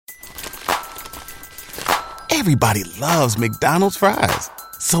 Everybody loves McDonald's fries.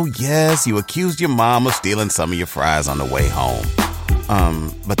 So yes, you accused your mom of stealing some of your fries on the way home.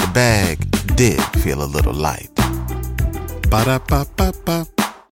 But the bag did feel a little light. Ba-da-ba-ba-ba.